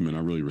business acumen I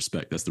really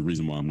respect. That's the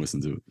reason why I'm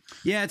listening to it.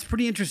 Yeah, it's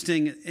pretty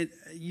interesting.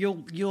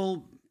 You'll.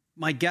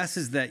 My guess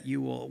is that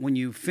you will, when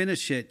you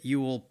finish it, you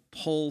will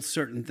pull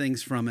certain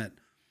things from it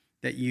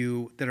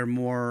that are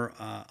more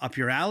up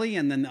your alley,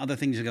 and then other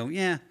things you go,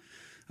 yeah,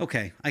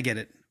 okay, I get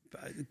it,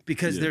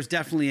 because there's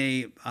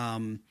definitely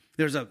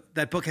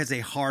that book has a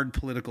hard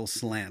political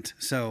slant.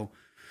 So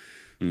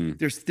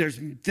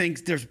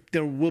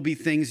there will be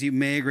things you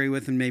may agree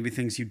with, and maybe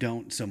things you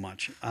don't so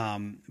much.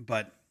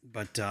 But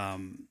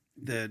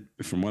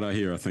from what I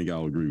hear, I think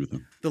I'll agree with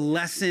him. The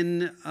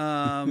lesson.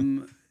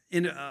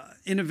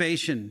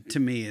 Innovation to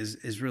me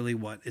is really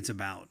what it's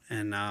about,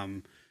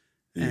 and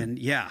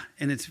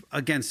it's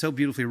again so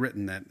beautifully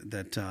written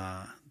that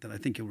I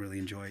think you'll really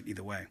enjoy it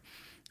either way.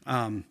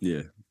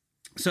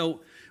 So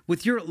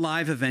with your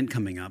live event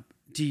coming up,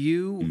 do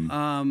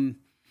you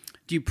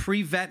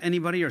pre-vet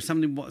anybody, or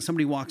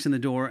somebody walks in the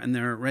door and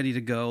they're ready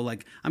to go?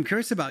 Like, I'm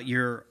curious about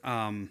your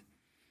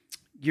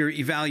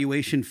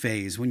evaluation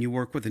phase when you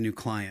work with a new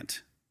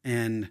client,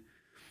 and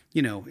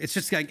it's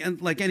just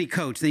like any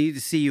coach, they need to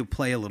see you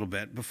play a little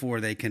bit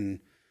before they can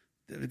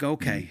go,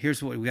 okay,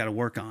 here's what we got to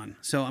work on.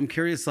 So I'm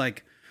curious,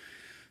 when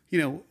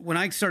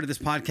I started this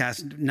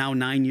podcast now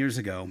 9 years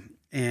ago,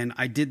 and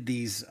I did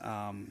these,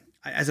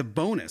 as a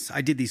bonus,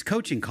 I did these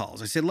coaching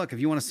calls. I said, look, if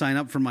you want to sign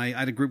up for I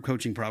had a group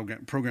coaching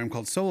program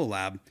called Solo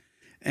Lab.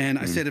 And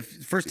I said,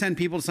 if first 10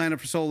 people to sign up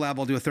for Solo Lab,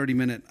 I'll do a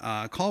 30-minute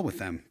call with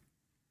them.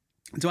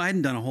 And so I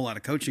hadn't done a whole lot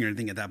of coaching or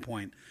anything at that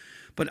point.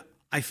 But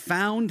I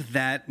found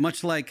that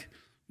much like,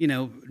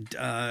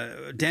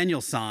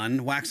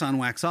 Daniel-san, wax on,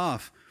 wax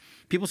off,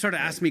 people started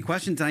asking me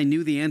questions and I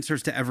knew the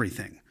answers to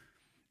everything.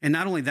 And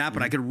not only that,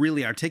 but I could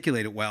really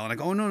articulate it well. And I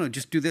go, oh, no,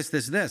 just do this,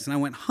 this, this. And I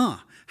went, how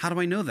do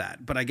I know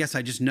that? But I guess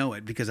I just know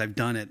it because I've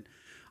done it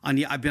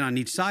I've been on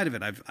each side of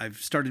it. I've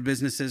started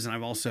businesses, and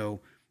I've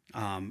also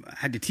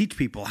had to teach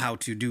people how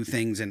to do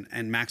things and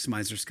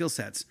maximize their skill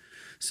sets.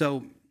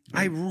 So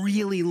I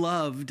really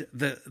loved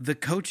the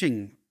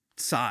coaching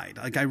side.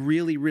 Like, I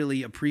really,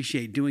 really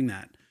appreciate doing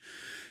that.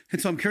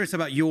 And so I'm curious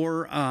about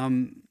your,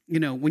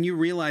 when you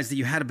realized that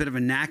you had a bit of a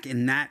knack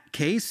in that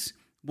case,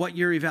 what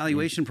your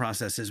evaluation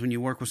process is when you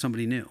work with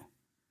somebody new.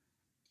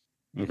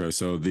 Okay,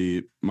 so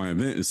my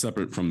event is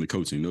separate from the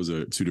coaching. Those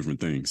are two different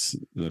things.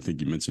 I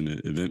think you mentioned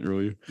the event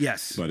earlier.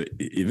 Yes. But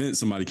event,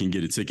 somebody can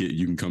get a ticket.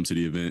 You can come to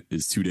the event.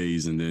 It's 2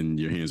 days, and then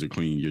your hands are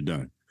clean. You're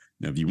done.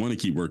 Now, if you want to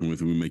keep working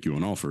with it, we make you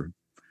an offer.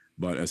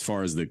 But as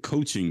far as the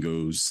coaching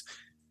goes,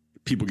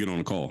 people get on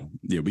a call.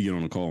 Yeah, we get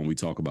on a call and we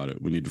talk about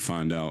it. We need to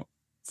find out,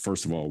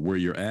 first of all, where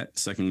you're at.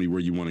 Secondly,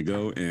 where you want to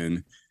go.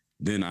 And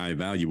then I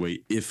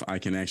evaluate if I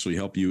can actually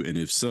help you. And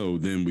if so,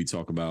 then we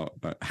talk about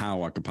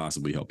how I could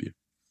possibly help you.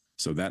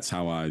 So that's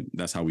how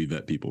we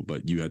vet people.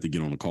 But you have to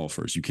get on a call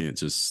first. You can't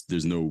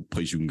there's no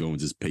place you can go and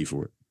just pay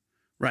for it.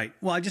 Right.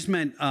 Well, I just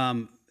meant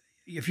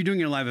if you're doing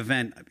your live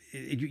event,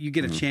 you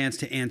get a chance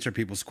to answer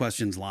people's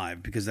questions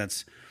live, because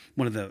that's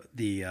one of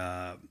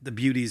the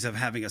beauties of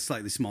having a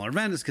slightly smaller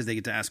event, is because they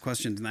get to ask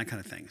questions and that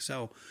kind of thing.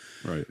 So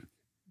right.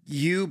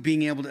 You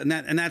being able to,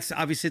 and that's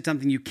obviously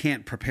something you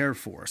can't prepare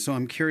for. So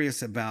I'm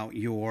curious about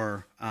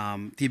your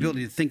the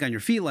ability to think on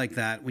your feet like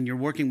that when you're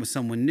working with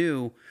someone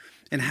new,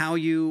 and how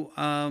you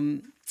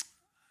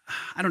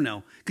I don't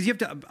know, because you have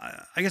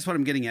to. I guess what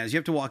I'm getting at is you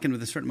have to walk in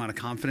with a certain amount of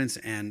confidence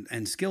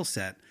and skill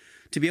set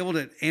to be able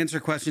to answer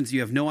questions.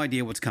 You have no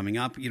idea what's coming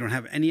up. You don't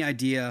have any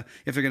idea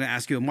if they're going to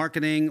ask you a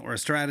marketing or a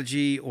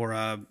strategy or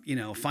a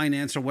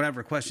finance or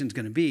whatever question's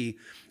going to be.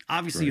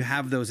 Obviously, You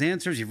have those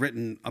answers. You've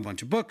written a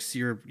bunch of books.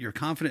 You're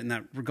confident in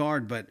that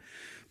regard. But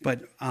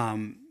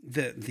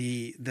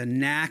the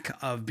knack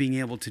of being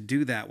able to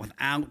do that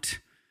without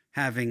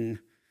having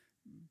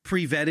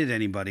pre-vetted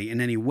anybody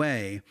in any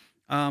way,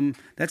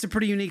 that's a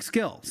pretty unique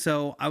skill.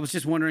 So I was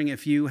just wondering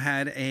if you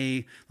had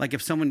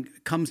if someone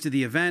comes to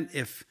the event,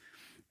 if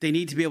they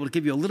need to be able to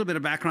give you a little bit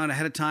of background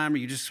ahead of time, or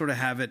you just sort of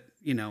have it,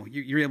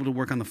 you're able to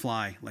work on the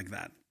fly like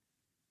that.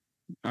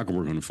 I can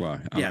work on the fly.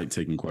 I like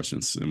taking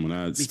questions. And when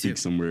I speak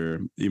somewhere,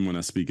 even when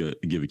I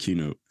give a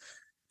keynote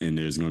and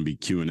there's going to be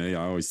Q&A,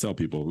 I always tell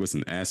people,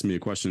 listen, ask me a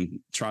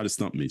question, try to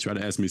stump me, try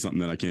to ask me something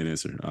that I can't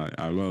answer.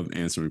 I love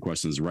answering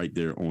questions right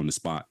there on the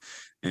spot.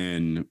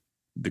 And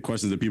the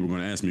questions that people are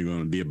going to ask me are going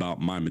to be about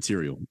my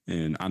material.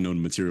 And I know the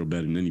material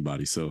better than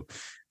anybody. So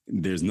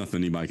there's nothing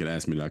anybody could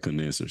ask me that I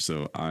couldn't answer.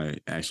 So I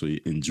actually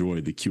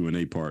enjoy the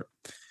Q&A part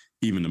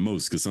even the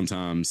most, because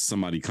sometimes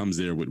somebody comes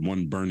there with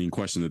one burning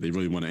question that they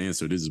really want to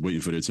answer. They're just waiting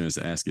for their chance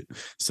to ask it.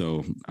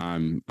 So I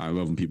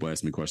love when people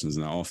ask me questions,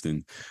 and a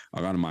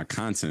lot of my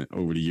content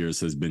over the years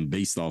has been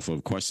based off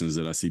of questions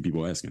that I see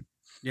people asking.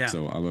 Yeah.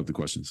 So I love the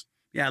questions.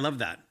 Yeah, I love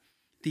that.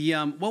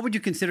 What would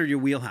you consider your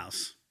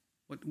wheelhouse?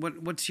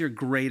 What's your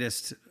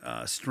greatest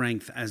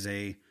strength as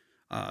a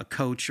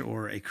coach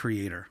or a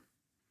creator?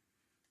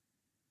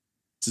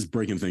 Just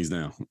breaking things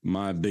down.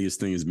 My biggest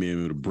thing is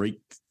being able to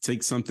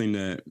take something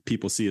that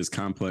people see as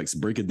complex,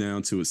 break it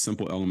down to its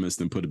simple elements,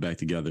 then put it back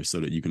together so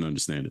that you can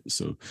understand it.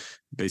 So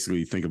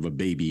basically, think of a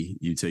baby.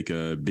 You take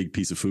a big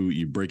piece of food,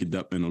 you break it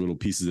up into little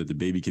pieces that the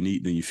baby can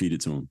eat, then you feed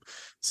it to them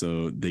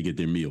so they get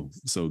their meal.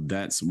 So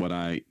that's what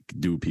I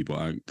do, people.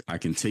 I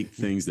can take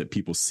things that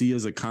people see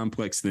as a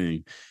complex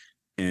thing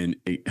and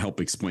help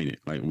explain it.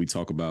 Like we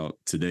talk about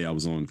today, I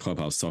was on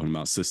Clubhouse talking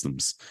about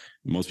systems.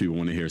 Most people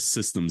want to hear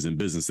systems in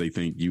business. They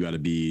think you got to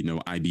be,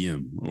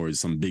 IBM or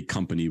some big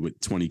company with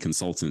 20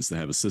 consultants to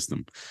have a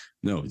system.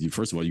 No,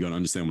 first of all, you got to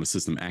understand what a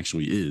system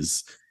actually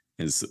is.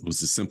 And it was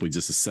simply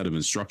just a set of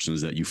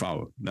instructions that you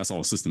follow. That's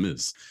all a system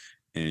is.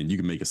 And you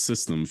can make a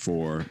system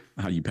for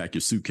how you pack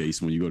your suitcase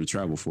when you go to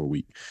travel for a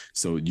week.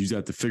 So you just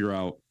have to figure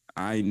out,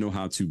 I know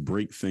how to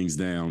break things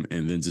down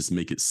and then just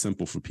make it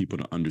simple for people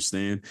to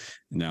understand.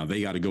 Now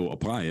they got to go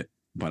apply it,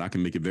 but I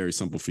can make it very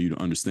simple for you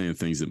to understand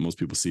things that most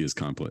people see as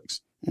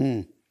complex.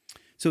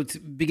 So it's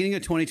beginning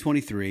of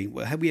 2023.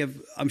 We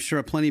have, I'm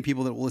sure, plenty of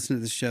people that will listen to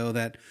this show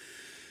that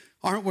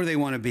aren't where they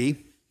want to be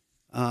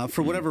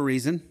for whatever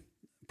reason.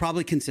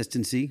 Probably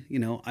consistency.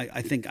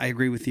 I think I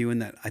agree with you in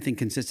that. I think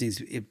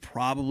consistency is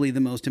probably the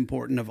most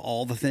important of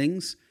all the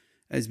things,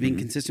 as being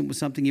consistent with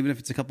something, even if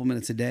it's a couple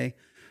minutes a day.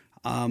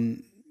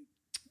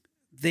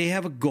 They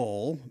have a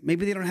goal.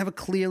 Maybe they don't have a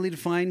clearly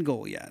defined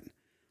goal yet.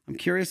 I'm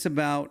curious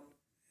about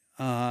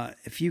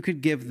if you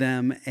could give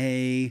them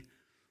a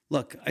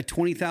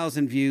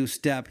 20,000 view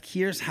step.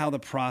 Here's how the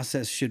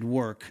process should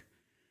work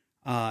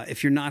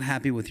if you're not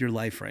happy with your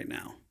life right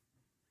now.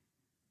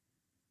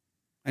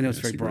 I know it's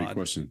very broad. Great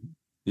question.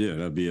 Yeah,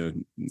 that'd be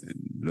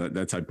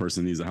that type of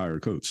person needs a higher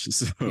coach.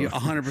 So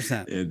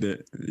 100%.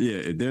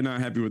 If they're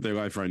not happy with their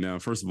life right now,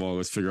 first of all,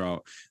 let's figure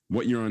out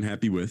what you're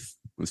unhappy with.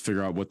 Let's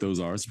figure out what those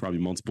are. It's probably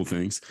multiple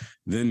things.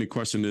 Then the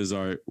question is,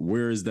 all right,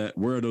 where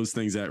are those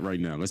things at right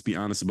now? Let's be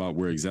honest about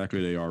where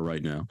exactly they are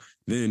right now.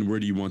 Then where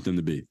do you want them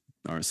to be?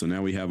 All right, so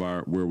now we have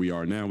our where we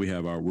are now. We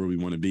have our where we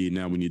want to be.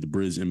 Now we need to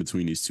bridge in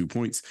between these 2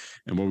 points.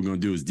 And what we're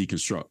going to do is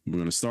deconstruct. We're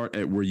going to start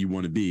at where you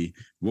want to be.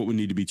 What would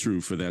need to be true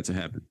for that to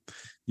happen?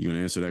 You're going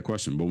to answer that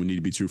question. What would need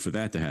to be true for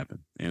that to happen?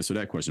 Answer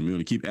that question. We're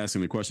going to keep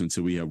asking the question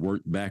until we have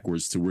worked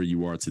backwards to where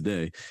you are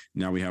today.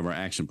 Now we have our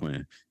action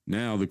plan.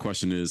 Now the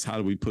question is, how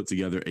do we put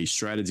together a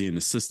strategy and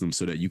a system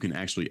so that you can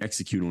actually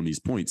execute on these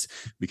points?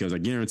 Because I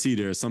guarantee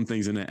there are some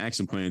things in that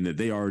action plan that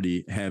they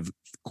already have,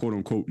 quote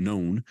unquote,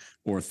 known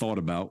or thought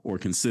about or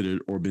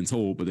considered or been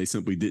told, but they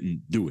simply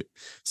didn't do it.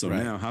 So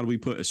now how do we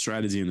put a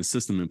strategy and a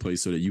system in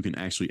place so that you can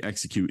actually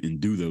execute and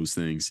do those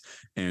things?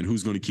 And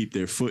who's going to keep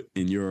their foot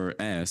in your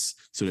ass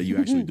so that you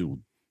actually do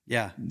them?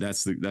 Yeah.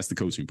 That's the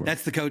coaching part.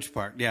 That's the coach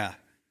part. Yeah.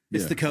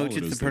 It's the coach.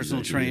 It's the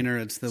personal trainer.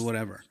 It's the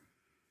whatever.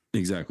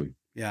 Exactly.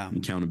 Yeah.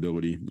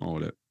 Accountability, all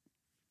of that.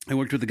 I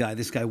worked with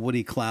this guy,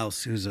 Woody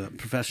Klaus, who's a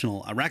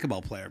professional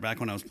racquetball player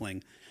back when I was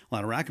playing a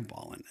lot of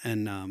racquetball.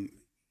 And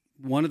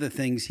one of the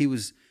things he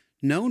was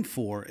known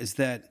for is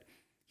that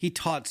he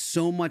taught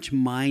so much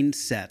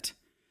mindset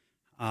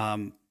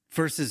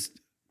versus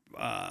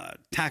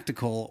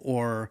tactical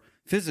or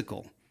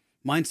physical.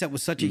 Mindset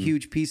was such a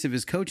huge piece of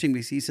his coaching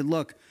because he said,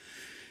 look,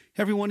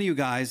 every one of you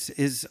guys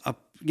is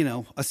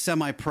a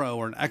semi-pro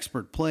or an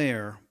expert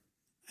player,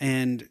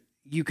 and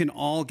you can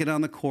all get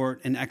on the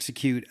court and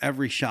execute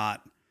every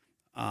shot.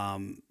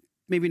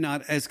 Maybe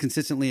not as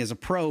consistently as a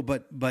pro,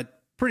 but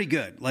pretty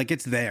good. Like,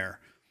 it's there.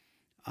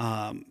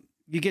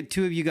 You get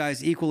two of you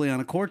guys equally on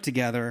a court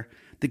together,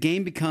 the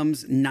game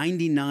becomes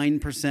 99%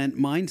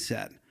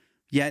 mindset.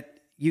 Yet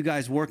you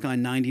guys work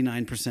on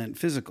 99%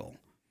 physical.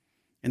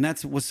 And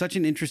was such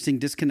an interesting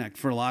disconnect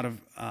for a lot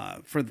of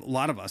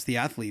us, the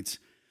athletes.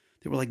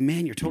 They were like,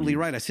 man, you're totally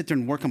right. I sit there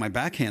and work on my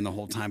backhand the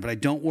whole time, but I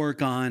don't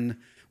work on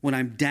when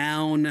I'm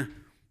down,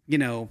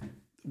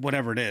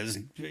 whatever it is,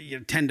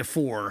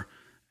 10-4,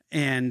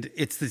 and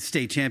it's the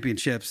state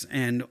championships.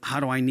 And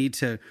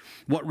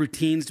what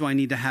routines do I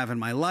need to have in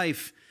my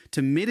life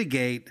to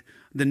mitigate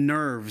the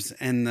nerves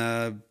and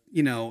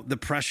the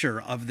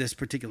pressure of this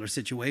particular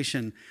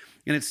situation?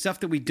 And it's stuff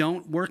that we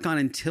don't work on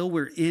until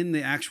we're in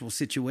the actual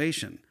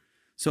situation.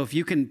 So if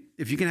you can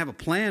have a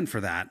plan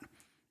for that,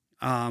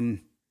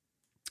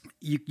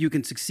 you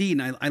can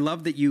succeed. And I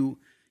love that you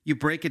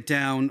break it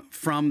down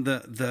from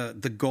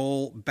the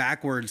goal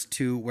backwards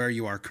to where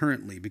you are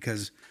currently,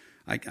 because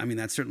I mean,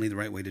 that's certainly the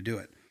right way to do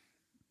it.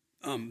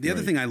 The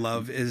other thing I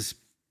love is,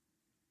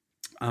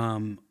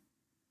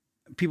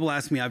 people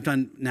ask me, I've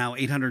done now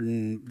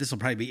this will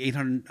probably be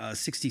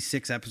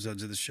 866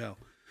 episodes of the show.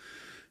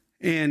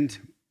 And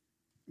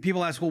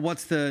people ask, well,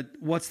 what's the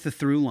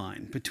through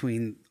line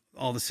between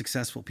all the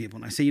successful people?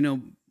 And I say,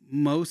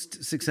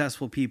 most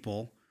successful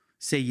people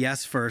say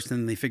yes first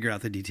and then they figure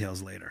out the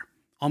details later,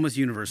 almost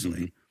universally.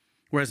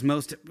 Mm-hmm. Whereas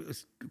most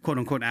quote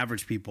unquote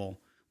average people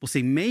will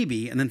say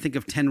maybe and then think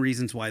of 10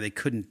 reasons why they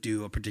couldn't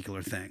do a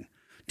particular thing.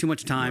 Too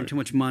much time, too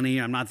much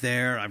money, I'm not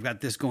there, I've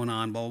got this going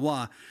on, blah, blah,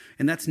 blah.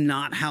 And that's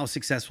not how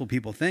successful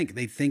people think.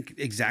 They think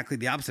exactly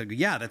the opposite.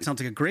 Yeah, that sounds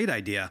like a great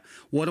idea.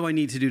 What do I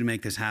need to do to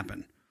make this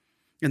happen?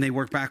 And they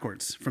work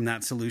backwards from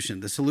that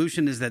solution. The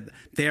solution is that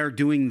they're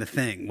doing the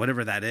thing,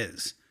 whatever that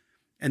is.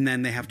 And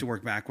then they have to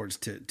work backwards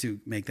to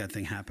make that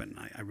thing happen.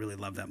 I really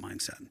love that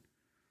mindset.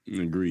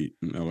 Agreed.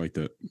 I like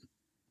that.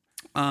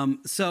 Well,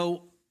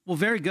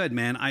 very good,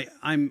 man.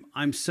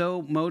 I'm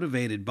so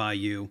motivated by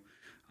you.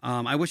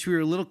 I wish we were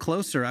a little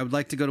closer. I would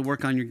like to go to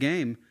work on your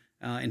game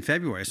in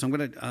February. So I'm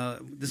going to,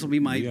 this will be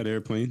my... You got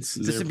airplanes?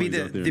 This will be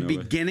the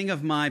beginning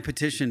of my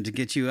petition to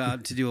get you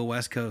out to do a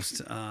West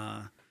Coast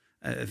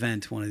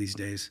event one of these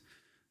days.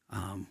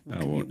 You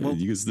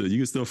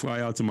can still fly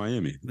out to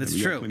Miami. That's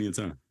true. Got plenty of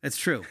time. That's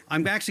true.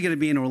 I'm actually going to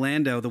be in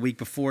Orlando the week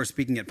before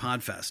speaking at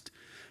Podfest,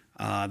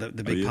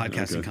 the big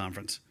podcasting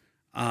conference.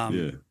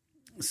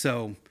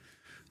 So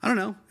I don't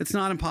know. It's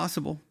not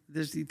impossible.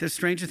 There's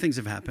stranger things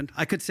have happened.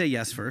 I could say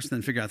yes first,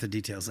 then figure out the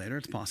details later.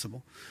 It's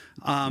possible.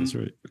 That's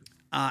right.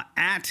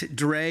 At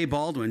Dre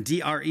Baldwin,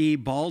 Dre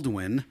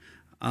Baldwin,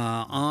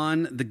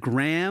 on the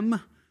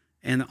gram,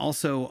 and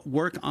also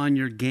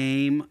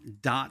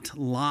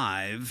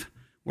workonyourgame.live.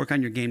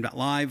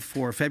 Workonyourgame.live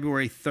for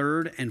February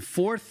 3rd and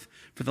 4th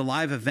for the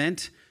live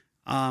event.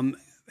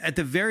 At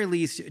the very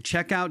least,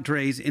 check out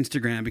Dre's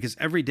Instagram, because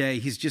every day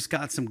he's just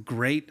got some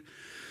great,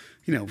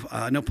 no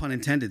pun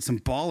intended, some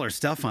baller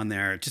stuff on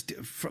there. Just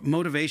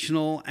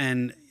motivational.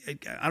 And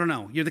I don't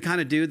know, you're the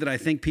kind of dude that I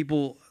think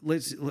people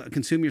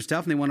consume your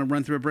stuff and they want to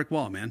run through a brick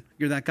wall, man.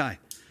 You're that guy.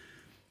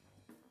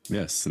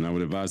 Yes, and I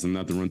would advise them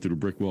not to run through the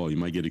brick wall. You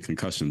might get a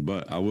concussion,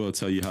 but I will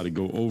tell you how to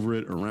go over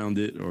it, around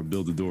it, or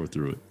build a door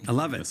through it. I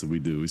love it. That's what we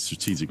do. We're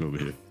strategic over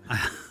here.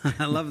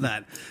 I love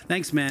that.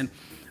 Thanks, man.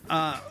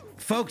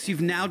 Folks, you've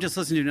now just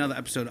listened to another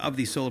episode of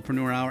the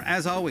Solopreneur Hour.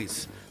 As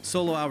always,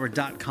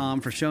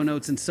 solohour.com for show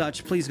notes and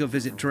such. Please go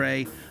visit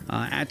Dre,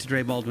 at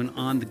Dre Baldwin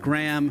on the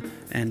gram,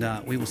 and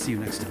we will see you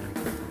next time.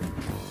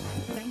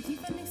 Thank you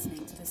for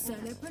listening to the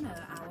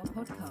Solopreneur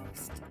Hour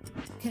podcast.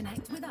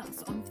 Connect with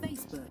us on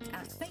Facebook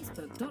at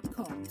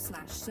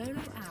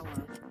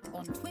facebook.com/solohour,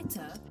 on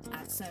Twitter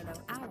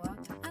 @solohour,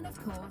 and of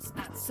course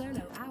at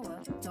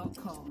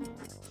solohour.com.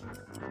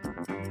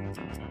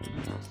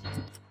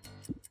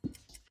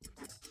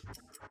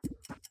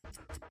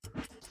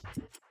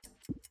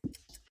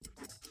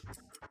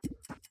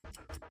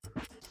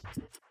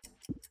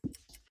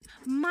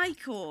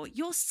 Michael,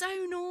 you're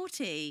so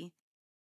naughty.